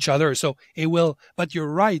each other. So it will. But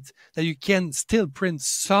you're right that you can still print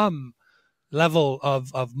some level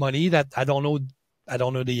of money that I don't know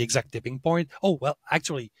the exact tipping point. Oh well,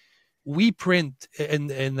 actually, we print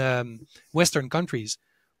in Western countries.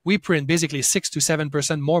 We print basically 6 to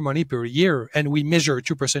 7% more money per year, and we measure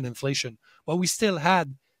 2% inflation. But we still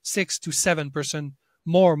had 6 to 7%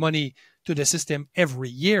 more money to the system every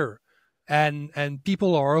year, and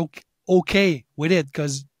people are okay with it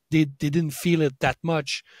because they didn't feel it that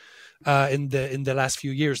much in the last few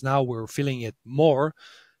years. Now we're feeling it more.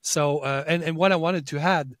 So and what I wanted to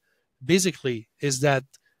add basically is that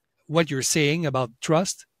what you're saying about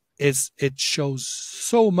trust is it shows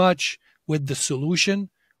so much with the solution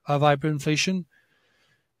of hyperinflation.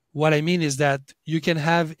 What I mean is that you can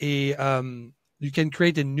have you can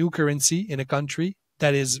create a new currency in a country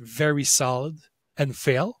that is very solid and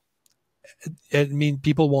fail. I mean,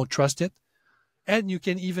 people won't trust it. And you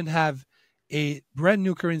can even have a brand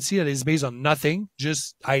new currency that is based on nothing,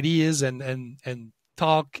 just ideas and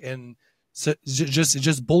talk and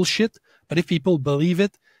just bullshit. But if people believe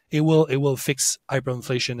it, it will fix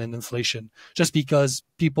hyperinflation and inflation just because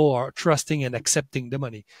people are trusting and accepting the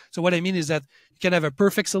money. So what I mean is that you can have a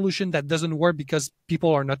perfect solution that doesn't work because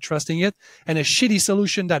people are not trusting it, and a shitty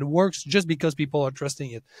solution that works just because people are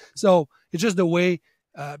trusting it. So it's just the way,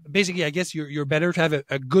 basically, I guess you're better to have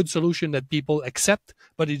a good solution that people accept,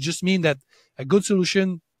 but it just means that a good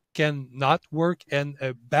solution can not work and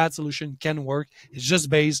a bad solution can work. It's just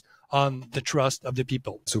based on the trust of the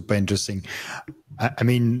people. Super interesting. I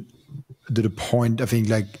mean, to the point, I think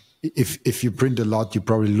like if you print a lot, you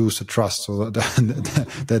probably lose the trust. So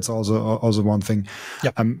that's also one thing.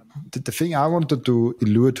 Yep. The thing I wanted to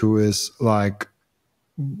allude to is like,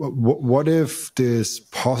 what if this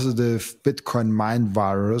positive Bitcoin mind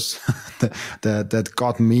virus that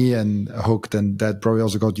got me and hooked, and that probably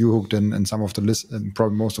also got you hooked, and some of the and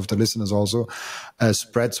probably most of the listeners also,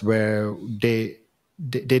 spreads where they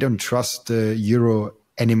don't trust the euro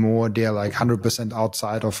anymore. They're like 100%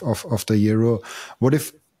 outside of the euro. What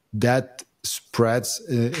if that spreads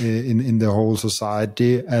in the whole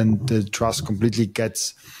society and the trust completely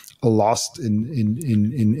gets lost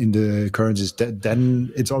in the currencies?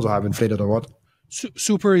 Then it's also hyperinflated, or what?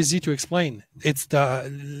 Super easy to explain. It's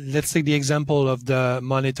let's take the example of the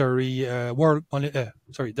monetary the world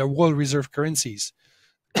reserve currencies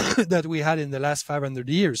that we had in the last 500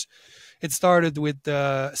 years. It started with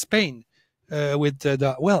Spain, with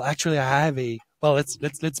actually I have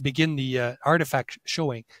let's begin the artifact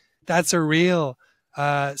showing. That's a real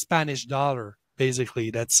Spanish dollar.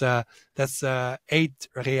 Basically, that's 8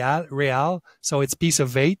 real. So it's piece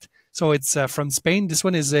of 8. So it's from Spain. This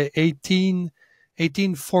one is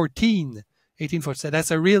 1814. So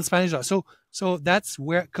that's a real Spanish dollar. So that's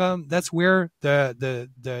where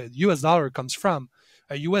the US dollar comes from.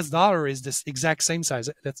 A US dollar is this exact same size.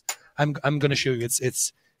 I'm going to show you.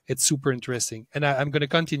 It's super interesting. And I'm going to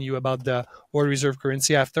continue about the world reserve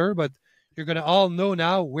currency after, but you're going to all know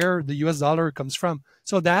now where the US dollar comes from.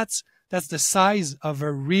 So that's the size of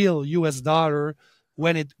a real US dollar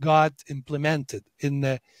when it got implemented in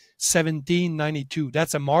 1792.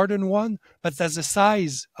 That's a modern one, but that's the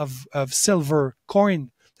size of silver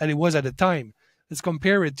coin that it was at the time. Let's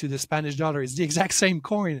compare it to the Spanish dollar. It's the exact same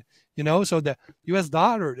coin, you know. So the US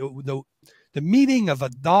dollar, the meaning of a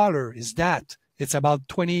dollar is that it's about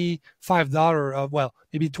 $25 of, well,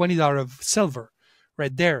 maybe $20 of silver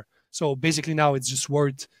right there. So basically now it's just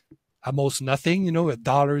worth almost nothing. You know, a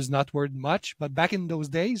dollar is not worth much, but back in those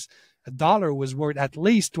days, a dollar was worth at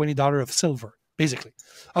least $20 of silver, basically.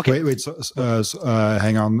 Okay. Wait.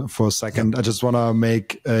 Hang on for a second. I just want to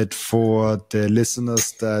make it for the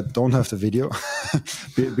listeners that don't have the video,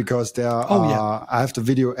 because there are. I have the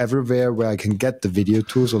video everywhere where I can get the video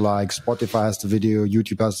too. So like Spotify has the video,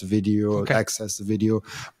 YouTube has the video, X has the video.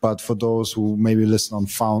 But for those who maybe listen on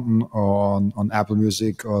Fountain or on Apple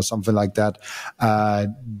Music or something like that,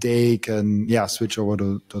 they can switch over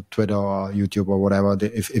to Twitter or YouTube or whatever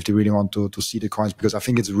if they really want to see the coins, because I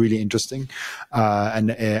think it's really interesting.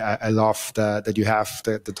 And I love that you have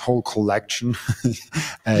that whole collection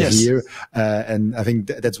here. And I think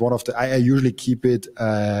that's one of the, I usually keep it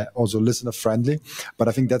also listener friendly, but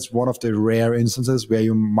I think that's one of the rare instances where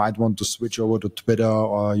you might want to switch over to Twitter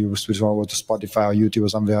or you switch over to Spotify or YouTube or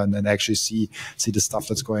somewhere and then actually see the stuff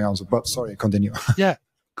that's going on. So, but sorry, continue. Yeah,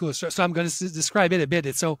 cool. So I'm going to describe it a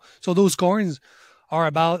bit. So those coins are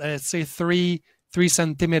about, let's say, 3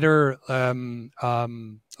 centimeter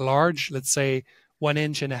large, let's say 1.5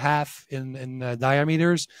 inches in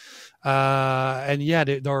diameters, and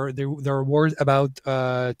they're worth about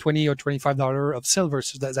 $20 or $25 of silver.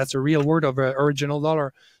 So that's a real word of an original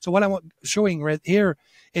dollar. So what I'm showing right here,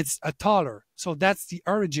 it's a thaler. So that's the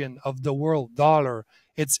origin of the world dollar.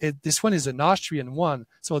 This one is an Austrian one.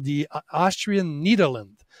 So the Austrian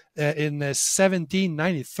Netherlands in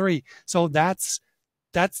 1793. So that's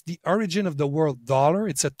the origin of the world dollar.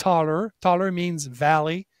 It's a thaler. Thaler means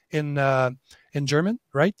valley in German,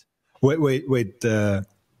 right? Wait. The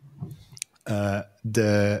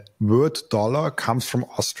word dollar comes from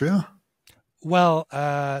Austria? Well,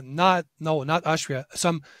 not Austria.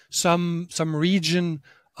 Some region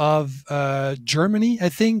of Germany, I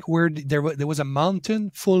think, where there was a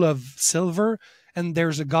mountain full of silver, and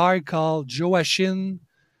there's a guy called Joachim.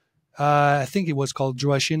 I think it was called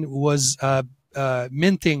Joachim, who was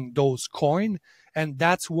minting those coin, and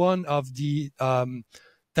that's one of the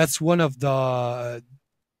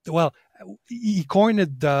well, he coined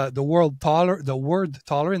the word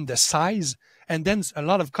thaler in the size, and then a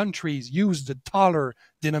lot of countries used the thaler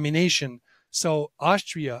denomination. So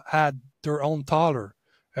Austria had their own thaler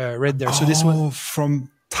right there. So this one from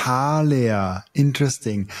Thaler,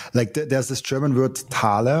 interesting. Like there's this German word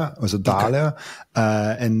Thaler, also Thaler,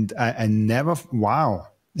 and I never. Wow.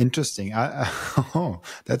 Interesting.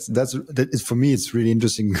 That is for me. It's really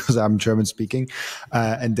interesting because I'm German speaking,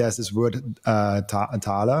 and there's this word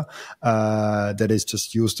Thaler that is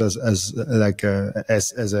just used as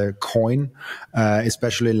a coin,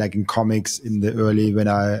 especially like in comics in the early when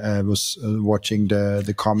I was watching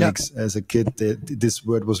the comics as a kid. This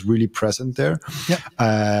word was really present there,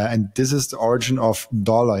 and this is the origin of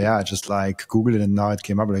dollar. Yeah, just like Google it and now it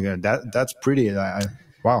came up again. That's pretty.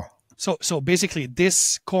 Wow. So basically,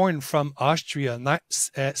 this coin from Austria,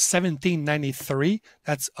 1793.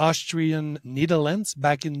 That's Austrian Netherlands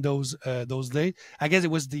back in those days. I guess it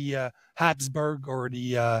was the Habsburg or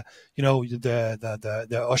the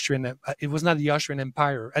Austrian. It was not the Austrian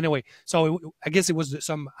Empire anyway. So I guess it was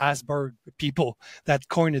some Habsburg people that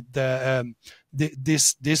coined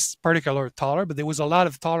this particular thaler. But there was a lot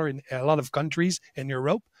of thaler in a lot of countries in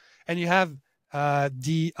Europe, and you have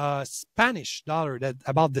the Spanish dollar that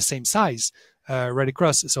about the same size right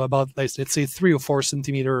across, so about let's say 3 or 4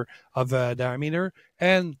 centimeter of diameter,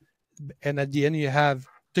 and at the end you have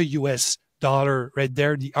the US dollar right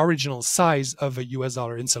there, the original size of a US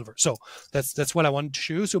dollar in silver. So that's what I wanted to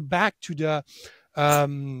show you. So back to the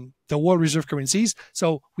world reserve currencies.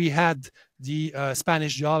 So we had the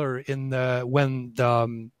Spanish dollar in when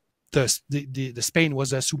the Spain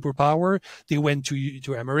was a superpower. They went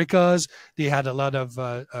to Americas. They had a lot of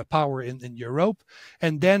power in Europe,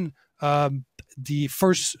 and then the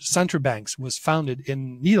first central banks was founded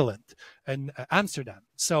in Netherlands and Amsterdam.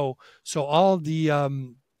 So all the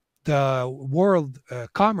world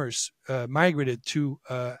commerce migrated to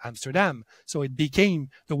Amsterdam. So it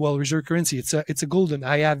became the world reserve currency. It's a golden.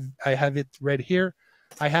 I have it right here.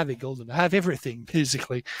 I have it golden. I have everything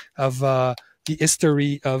basically of the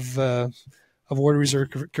history of of world reserve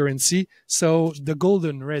currency. So the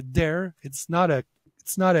golden red there, it's not a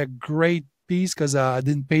great piece because I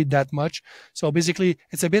didn't pay that much. So basically,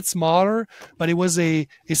 it's a bit smaller, but it was a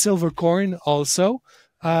silver coin also.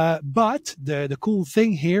 But the cool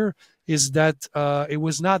thing here is that it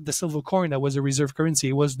was not the silver coin that was a reserve currency.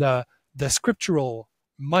 It was the scriptural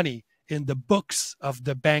money in the books of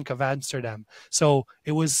the Bank of Amsterdam. So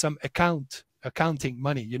it was some accounting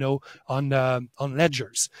money, on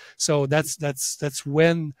ledgers. So that's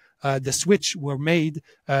when the switch were made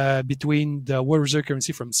between the world reserve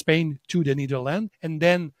currency from Spain to the Netherlands, and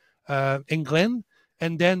then England,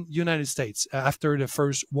 and then United States after the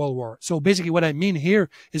First World War. So basically what I mean here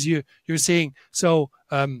is you're saying, so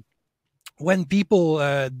when people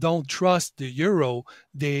don't trust the euro,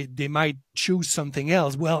 they might choose something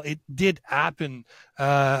else. Well, it did happen.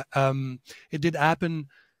 It did happen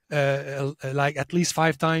like at least 4 or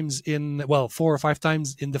 5 times in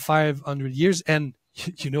the 500 years. And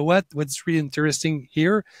you know what? What's really interesting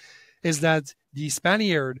here is that the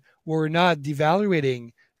Spaniards were not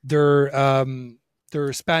devaluating their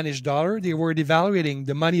Spanish dollar. They were devaluating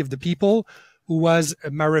the money of the people, who was a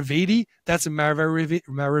Maravedi. That's a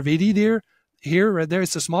Maravedi there. Here, right there,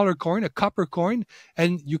 it's a smaller coin, a copper coin,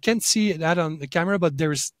 and you can't see that on the camera, but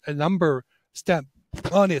there's a number stamp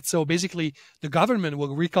on it. So basically, the government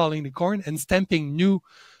will recalling the coin and stamping new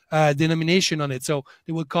denomination on it. So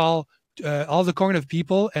they will call all the coin of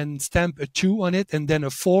people and stamp a 2 on it, and then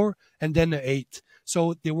a 4, and then an 8.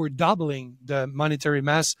 So they were doubling the monetary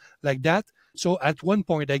mass like that. So at one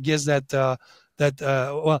point, I guess that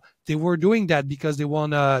they were doing that because they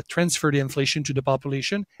want to transfer the inflation to the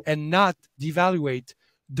population and not devaluate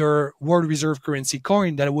their world reserve currency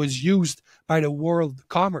coin that was used by the world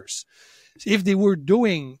commerce. If they were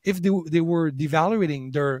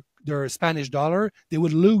devaluating their Spanish dollar, they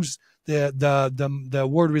would lose the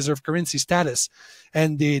world reserve currency status,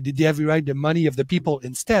 and they devaluate the money of the people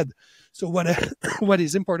instead. So what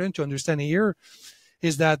is important to understand here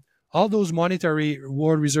is that all those monetary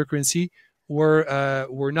world reserve currency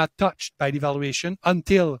were not touched by devaluation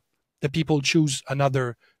until the people choose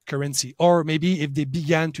another currency. Or maybe if they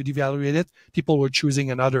began to devaluate it, people were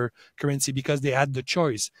choosing another currency because they had the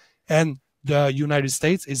choice. And the United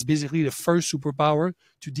States is basically the first superpower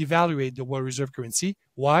to devaluate the world reserve currency.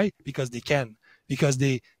 Why? Because they can. Because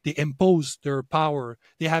they impose their power.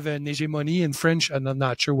 They have an hegemony in French, and I'm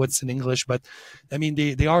not sure what's in English, but I mean,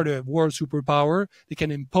 they are the world superpower. They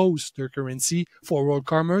can impose their currency for world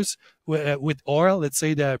commerce with oil. Let's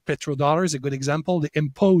say the petrodollar is a good example. They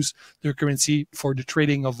impose their currency for the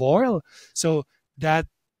trading of oil. So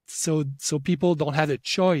people don't have a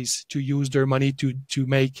choice to use their money to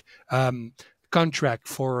make contract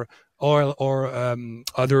for oil or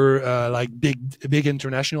other like big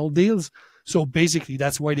international deals. So basically,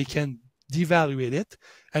 that's why they can devaluate it,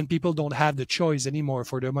 and people don't have the choice anymore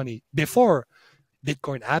for their money. Before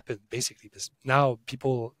Bitcoin happened, basically, because now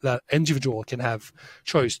that individual can have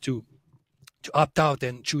choice to opt out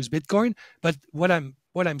and choose Bitcoin. But what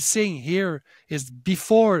I'm saying here is,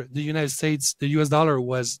 before the United States, the US dollar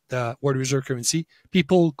was the world reserve currency,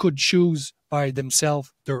 people could choose by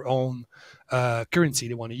themselves their own currency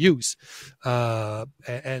they want to use.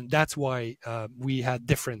 And that's why we had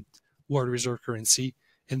different world reserve currency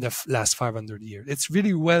in the last 500 years. It's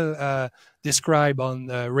really well described on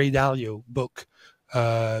Ray Dalio's book,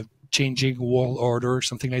 Changing World Order,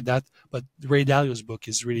 something like that. But Ray Dalio's book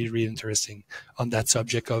is really, really interesting on that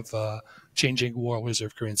subject of changing world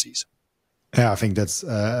reserve currencies. Yeah, I think that's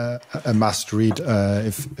a must read.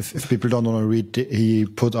 If people don't want to read, he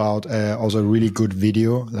put out also a really good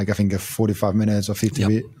video, like I think a 45 minutes or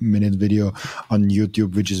 50-minute video on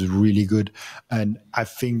YouTube, which is really good. And I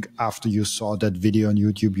think after you saw that video on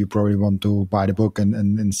YouTube, you probably want to buy the book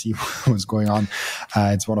and see what's going on.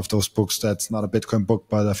 It's one of those books that's not a Bitcoin book,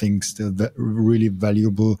 but I think still really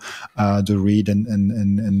valuable to read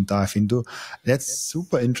and dive into. That's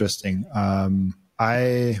super interesting.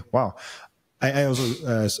 I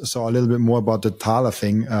also saw a little bit more about the Thaler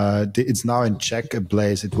thing. It's now in Czech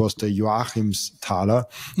place. It was the Joachim's Thaler,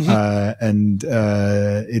 and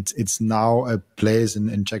it's now a place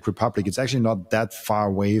in Czech Republic. It's actually not that far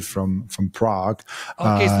away from Prague.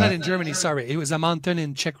 Okay, it's not in Germany. Sorry, it was a mountain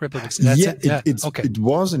in Czech Republic. It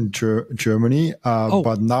was in Germany,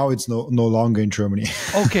 but now it's no longer in Germany.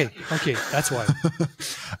 Okay, that's why.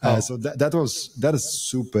 So that is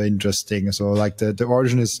super interesting. So like the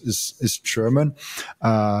origin is German. But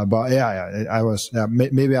I was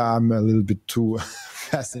maybe I'm a little bit too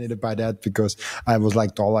fascinated by that, because I was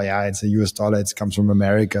like, dollar, it's a US dollar, it comes from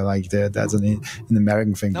America, like that's an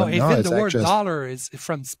American thing. No, even the word dollar is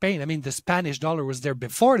from Spain. I mean, the Spanish dollar was there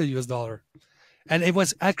before the US dollar. And it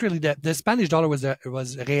was actually the Spanish dollar was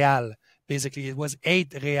real. Basically, it was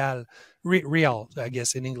 8 real, I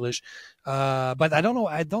guess in English. But I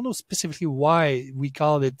don't know specifically why we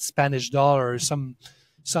call it Spanish dollar.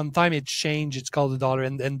 Sometime it changed. It's called the dollar,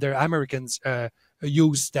 and the Americans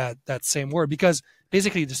use that same word, because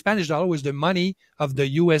basically the Spanish dollar was the money of the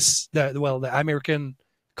U.S. the American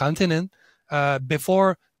continent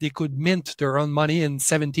before they could mint their own money in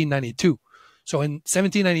 1792. So in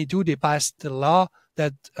 1792 they passed the law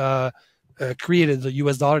that created the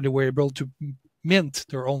U.S. dollar. They were able to mint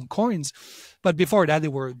their own coins, but before that they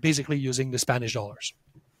were basically using the Spanish dollars.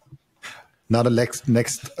 Now, the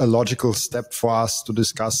next logical step for us to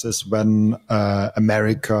discuss is when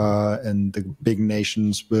America and the big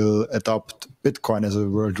nations will adopt Bitcoin as a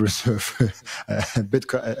world reserve.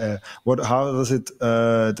 Bitcoin. How does it?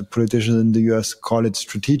 The politicians in the US call it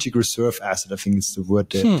strategic reserve asset. I think it's the word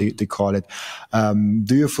they call it.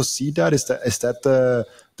 Do you foresee that? Is that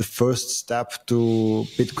the first step to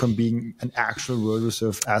Bitcoin being an actual world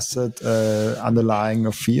reserve asset underlying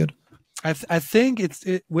of fiat? I think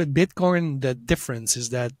with Bitcoin, the difference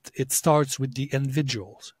is that it starts with the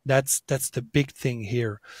individuals. That's the big thing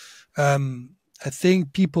here. I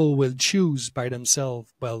think people will choose by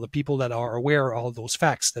themselves. Well, the people that are aware of all those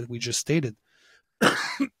facts that we just stated,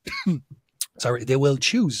 sorry, they will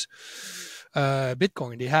choose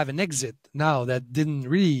Bitcoin. They have an exit now that didn't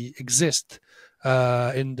really exist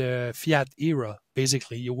in the fiat era.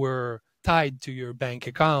 Basically, you were tied to your bank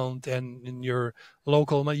account and in your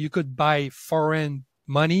local money. You could buy foreign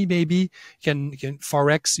money, maybe can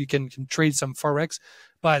forex. You can trade some forex,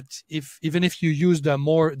 but even if you use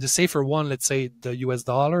the safer one, let's say the US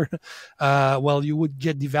dollar, well, you would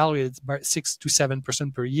get devalued by 6 to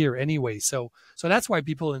 7% per year anyway. So that's why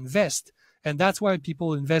people invest, and that's why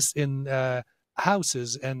people invest in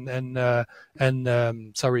houses and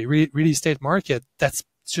real estate market. That's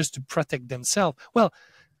just to protect themselves. Well,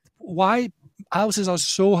 why houses are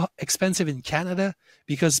so expensive in Canada?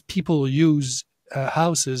 Because people use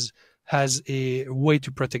houses as a way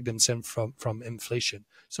to protect themselves from inflation.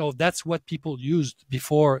 So that's what people used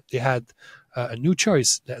before they had a new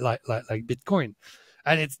choice like Bitcoin.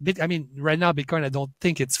 And right now Bitcoin, I don't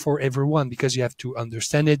think it's for everyone, because you have to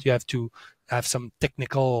understand it. You have to have some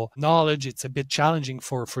technical knowledge. It's a bit challenging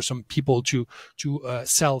for some people to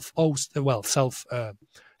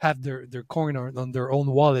have their coin on their own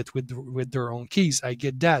wallet with their own keys. I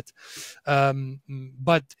get that.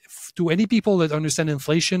 But to any people that understand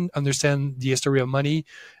inflation, understand the history of money,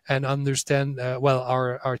 and understand,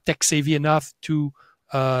 are tech savvy enough to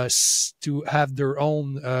have their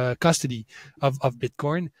own custody of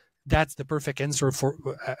Bitcoin, that's the perfect answer for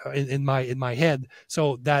in my head.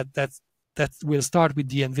 So that will start with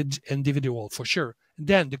the individual for sure. And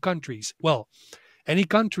then the countries. Well, any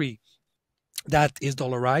country that is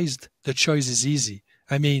dollarized, the choice is easy.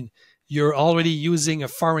 I mean, you're already using a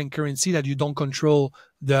foreign currency that you don't control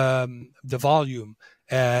the volume.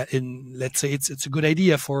 Let's say it's a good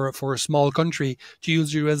idea for a small country to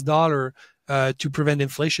use US dollar to prevent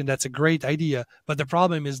inflation. That's a great idea. But the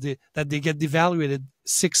problem is that they get devalued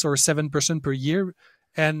 6 or 7% per year,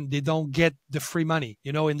 and they don't get the free money.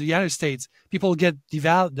 In the United States, people get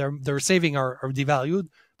devalued, their savings are devalued,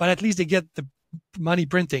 but at least they get the money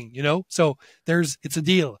printing, so it's a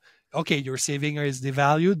deal. Okay, your saving is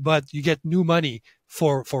devalued, but you get new money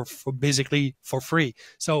for basically for free.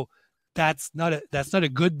 So that's not a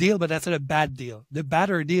good deal, but that's not a bad deal. The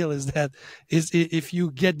better deal is if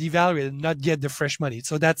you get devalued and not get the fresh money.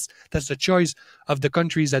 So that's the choice of the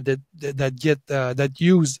countries that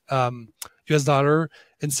use US dollar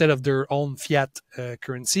instead of their own fiat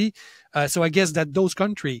currency. So I guess that those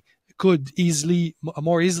countries could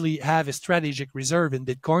more easily have a strategic reserve in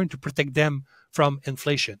Bitcoin to protect them from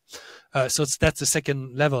inflation. So that's the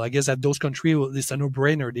second level. I guess that those countries, it's a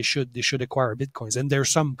no-brainer. They should acquire Bitcoins. And there's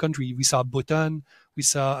some country, we saw Bhutan, we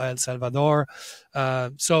saw El Salvador.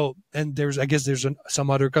 And there's some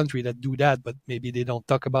other country that do that, but maybe they don't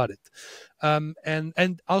talk about it.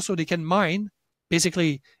 And also they can mine.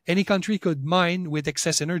 Basically, any country could mine with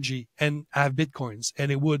excess energy and have Bitcoins,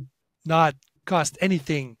 and it would not cost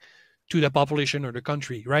anything to the population or the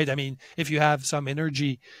country, right? I mean, if you have some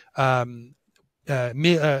energy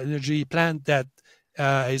energy plant that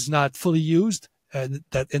is not fully used, and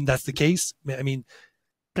that's the case. I mean,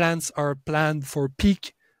 plants are planned for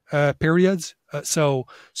peak periods, so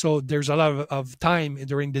there's a lot of time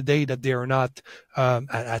during the day that they are not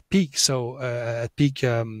at peak. So at peak,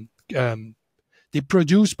 they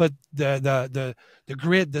produce, but the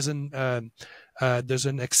grid doesn't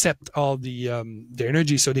accept all the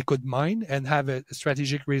energy, so they could mine and have a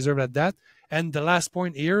strategic reserve at that. And the last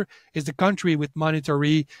point here is the country with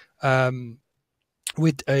monetary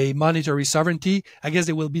with a monetary sovereignty. I guess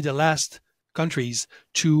they will be the last countries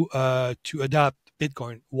to adopt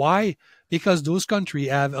Bitcoin. Why? Because those countries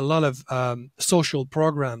have a lot of social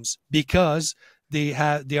programs, because they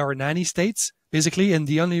are nanny states basically, and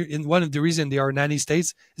one of the reasons they are nanny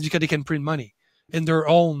states is because they can print money in their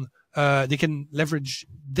own. They can leverage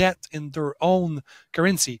debt in their own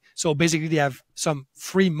currency. So basically, they have some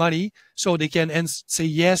free money, so they can say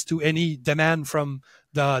yes to any demand from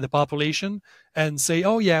the population and say,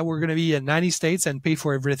 "Oh yeah, we're going to be in 90 states and pay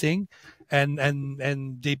for everything," and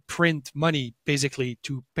they print money basically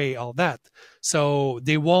to pay all that. So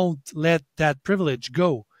they won't let that privilege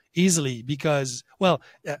go easily because, well,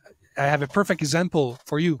 I have a perfect example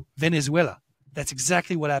for you: Venezuela. That's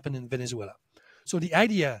exactly what happened in Venezuela. So the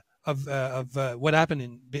idea of what happened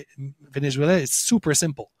in Venezuela is super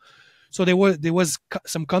simple. So there was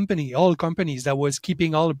some oil companies that was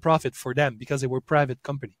keeping all the profit for them because they were private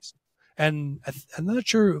companies, and I'm not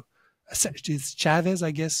sure. It's Chavez,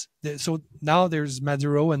 I guess. So now there's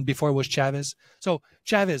Maduro, and before it was Chavez. So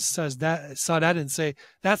Chavez saw that and say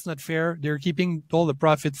that's not fair. They're keeping all the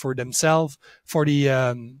profit for themselves, for the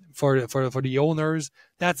for the owners.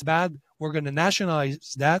 That's bad. We're going to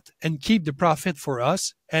nationalize that and keep the profit for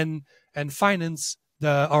us and finance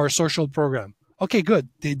our social program. Okay, good.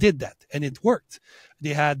 They did that, and it worked.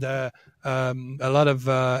 They had a lot of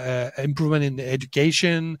improvement in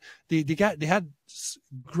education. They had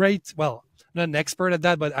great. Well, I'm not an expert at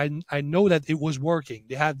that, but I know that it was working.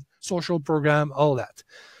 They had social program, all that.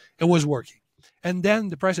 It was working, and then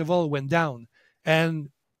the price of oil went down, and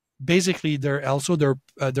basically the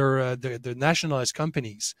nationalized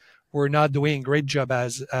companies were not doing a great job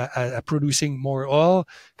as producing more oil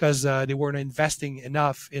because they weren't investing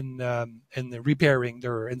enough in repairing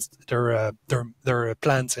their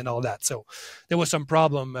plants and all that. So there was some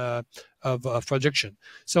problem of production.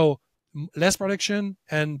 So less production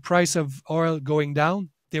and price of oil going down.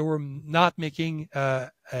 They were not making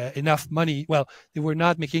enough money. Well, they were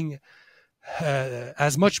not making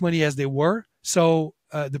as much money as they were. So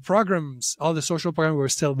the programs, all the social programs were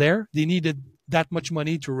still there. They needed that much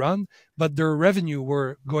money to run, but their revenue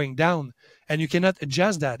were going down, and you cannot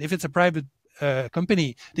adjust that. If it's a private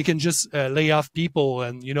company, they can just lay off people,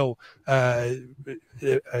 and you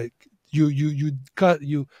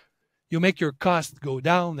make your cost go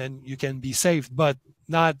down, and you can be saved, but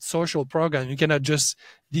not social program. You cannot just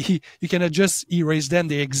erase them.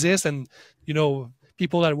 They exist, and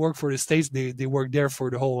people that work for the states, they work there for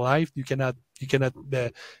the whole life. You cannot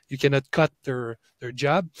cut their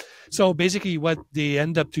job. So basically what they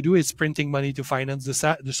end up to do is printing money to finance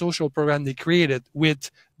the social program they created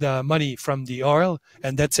with the money from the oil,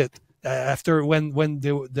 and that's it. After when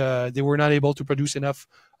they were not able to produce enough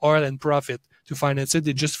oil and profit to finance it,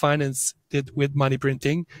 they just financed it with money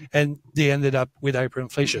printing, and they ended up with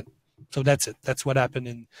hyperinflation. So that's it. That's what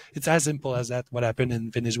happened it's as simple as that, what happened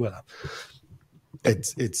in Venezuela.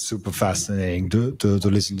 It's super fascinating to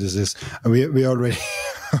listen to this. We already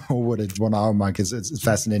over the 1 hour mark. It's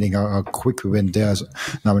fascinating how quick we went there. So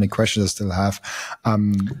how many questions I still have,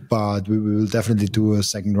 but we will definitely do a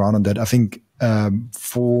second round on that. I think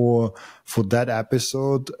for that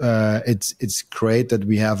episode, it's great that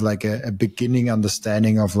we have like a beginning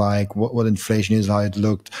understanding of like what inflation is, how it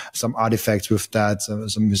looked, some artifacts with that,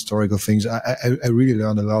 some historical things. I really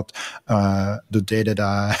learned a lot the day that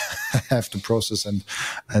I have to process and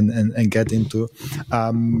get into.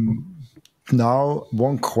 Now,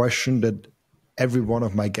 one question that every one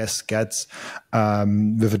of my guests gets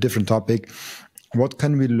with a different topic. What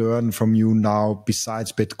can we learn from you now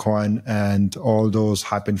besides Bitcoin and all those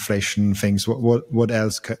hyperinflation things? What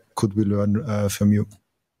else could we learn from you?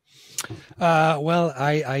 Well,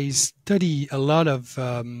 I study a lot of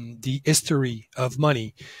the history of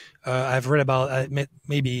money. I've read about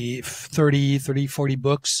maybe 30, 40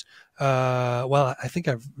 books. Well, I think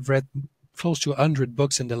I've read close to 100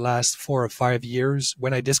 books in the last 4 or 5 years.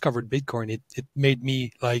 When I discovered Bitcoin, it made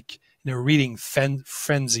me like reading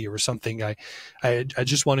frenzy or something. I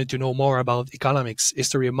just wanted to know more about economics,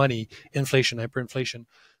 history of money, inflation, hyperinflation.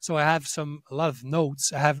 So I have a lot of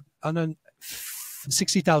notes. I have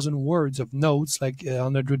 60,000 words of notes, like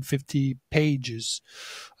 150 pages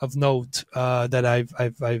of note that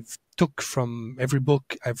I've took from every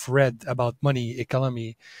book I've read about money,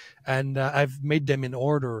 economy, and I've made them in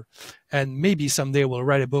order. And maybe someday we'll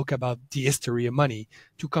write a book about the history of money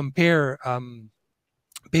to compare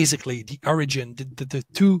basically the origin, the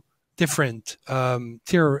two different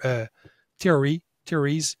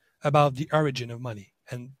theories about the origin of money.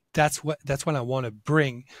 And that's what I want to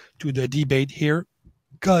bring to the debate here.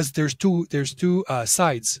 because there's two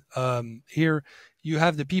sides. Here you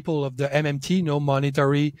have the people of the MMT,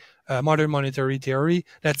 modern monetary theory,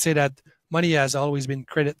 that say that money has always been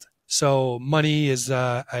credit. So money is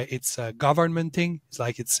it's a government thing. It's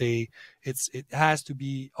like it has to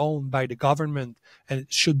be owned by the government, and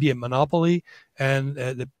it should be a monopoly. And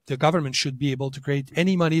the government should be able to create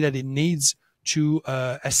any money that it needs to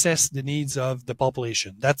assess the needs of the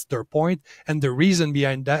population. That's their point. And the reason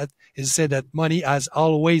behind that is to say that money has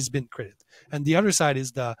always been credit. And the other side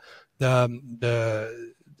is the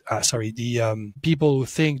people who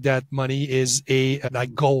think that money is a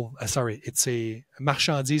like gold. It's a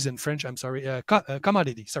marchandise in French.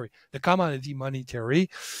 Commodity. The commodity money theory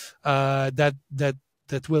that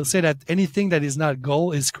will say that anything that is not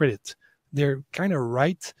gold is credit. They're kind of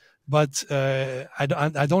right, but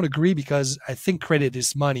I don't agree, because I think credit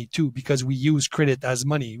is money too, because we use credit as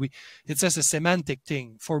money. It's just a semantic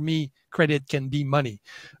thing. For me, credit can be money.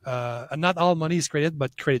 Not all money is credit,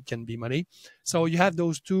 but credit can be money. So you have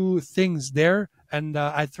those two things there, and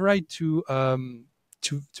I tried to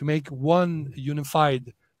make one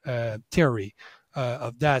unified theory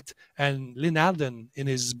of that. And Lynn Alden, in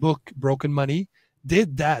his book Broken Money,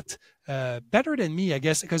 did that better than me, I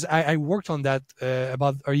guess, because I worked on that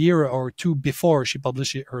about a year or two before she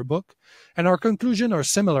published her book. And our conclusions are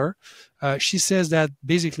similar. She says that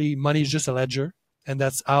basically money is just a ledger, and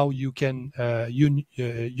that's how you can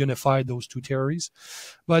unify those two theories.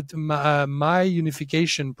 But my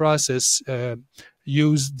unification process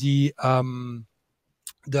used the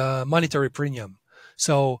monetary premium.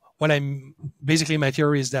 So my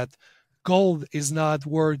theory is that gold is not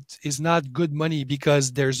good money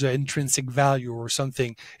because there's an intrinsic value or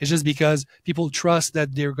something. It's just because people trust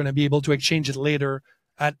that they're going to be able to exchange it later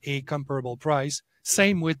at a comparable price.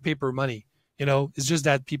 Same with paper money. It's just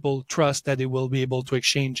that people trust that they will be able to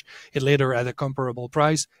exchange it later at a comparable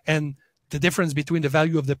price. And the difference between the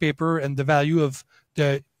value of the paper and the value of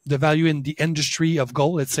the value in the industry of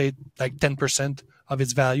gold, let's say like 10% of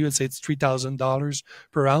its value, let's say it's $3,000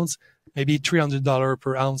 per ounce. Maybe $300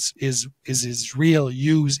 per ounce is real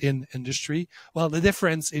use in industry. Well, the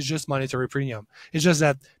difference is just monetary premium. It's just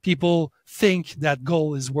that people think that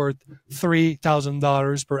gold is worth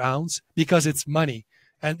 $3,000 per ounce because it's money.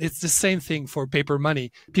 And it's the same thing for paper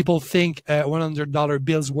money. People think a $100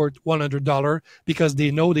 bill is worth $100 because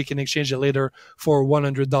they know they can exchange it later for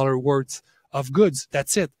 $100 worth of goods.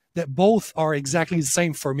 That's it. That both are exactly the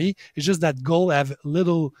same for me. It's just that gold have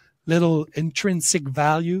little intrinsic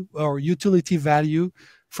value or utility value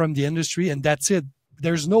from the industry, and that's it.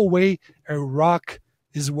 There's no way a rock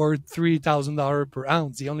is worth $3,000 per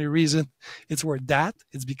ounce. The only reason it's worth that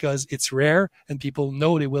is because it's rare and people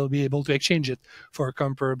know they will be able to exchange it for a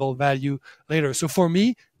comparable value later. So for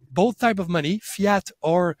me, both type of money, fiat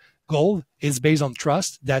or gold, is based on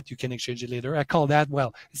trust that you can exchange it later. I call that,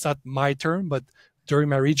 well, it's not my term, but during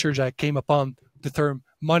my research, I came upon the term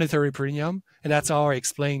monetary premium, and that's how I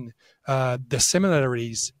explain the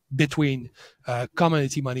similarities between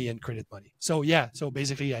commodity money and credit money. So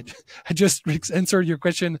basically I just answered your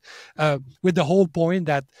question with the whole point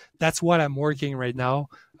that that's what I'm working right now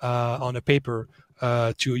on a paper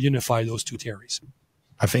to unify those two theories.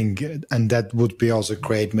 I think, and that would be also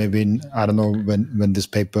great. Maybe, I don't know when this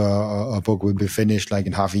paper or book will be finished, like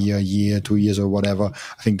in half a year, 2 years or whatever.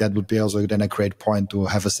 I think that would be also then a great point to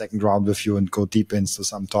have a second round with you and go deep into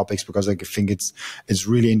some topics, because I think it's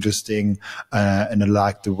really interesting. And I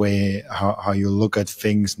like the way how you look at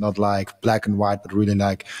things, not like black and white, but really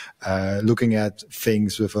like, looking at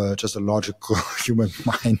things with just a logical human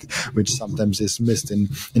mind, which sometimes is missed in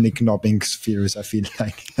economic spheres. I feel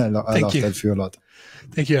like I love that view a lot.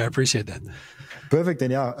 Thank you. I appreciate that. Perfect. Then,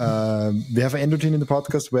 we have an end routine in the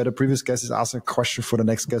podcast where the previous guest is asking a question for the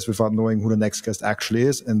next guest without knowing who the next guest actually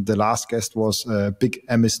is. And the last guest was a big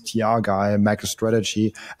MSTR guy,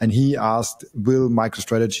 MicroStrategy. And he asked, will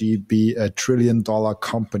MicroStrategy be a $1 trillion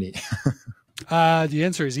company? The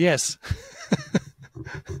answer is yes.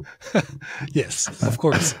 Yes, of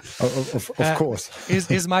course. Of course.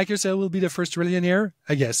 Is Microsoft will be the first trillionaire?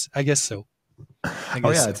 I guess so.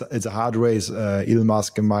 It's a hard race, Elon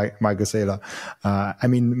Musk and Michael Saylor. I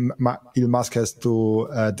mean, Elon Musk has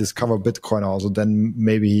to discover Bitcoin also, then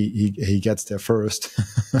maybe he gets there first.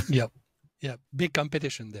 Yep. Yeah, big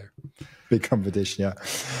competition there. Big competition, yeah.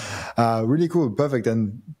 Really cool, perfect.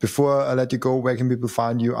 And before I let you go, where can people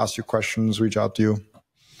find you, ask you questions, reach out to you?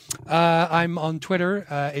 I'm on Twitter.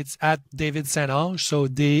 It's at David St-Onge, so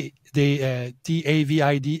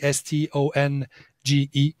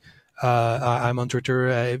DavidStonge. I'm on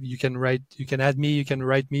Twitter. You can add me, you can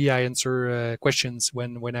write me. I answer questions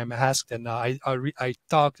when I'm asked, and I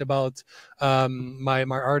talked about my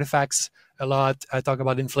artifacts a lot. I talk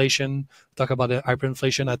about inflation, talk about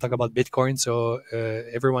hyperinflation. I talk about Bitcoin. So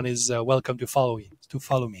everyone is welcome to follow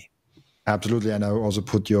me. Absolutely, and I will also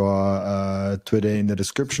put your Twitter in the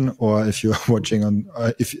description. Or if you're watching on,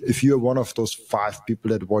 if you're one of those 5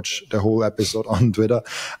 people that watch the whole episode on Twitter,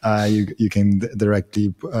 you can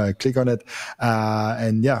directly click on it.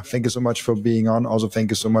 And yeah, thank you so much for being on. Also,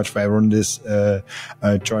 thank you so much for everyone this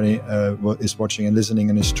joining, is watching and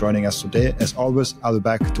listening and is joining us today. As always, I'll be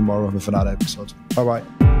back tomorrow with another episode. Bye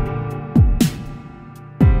bye.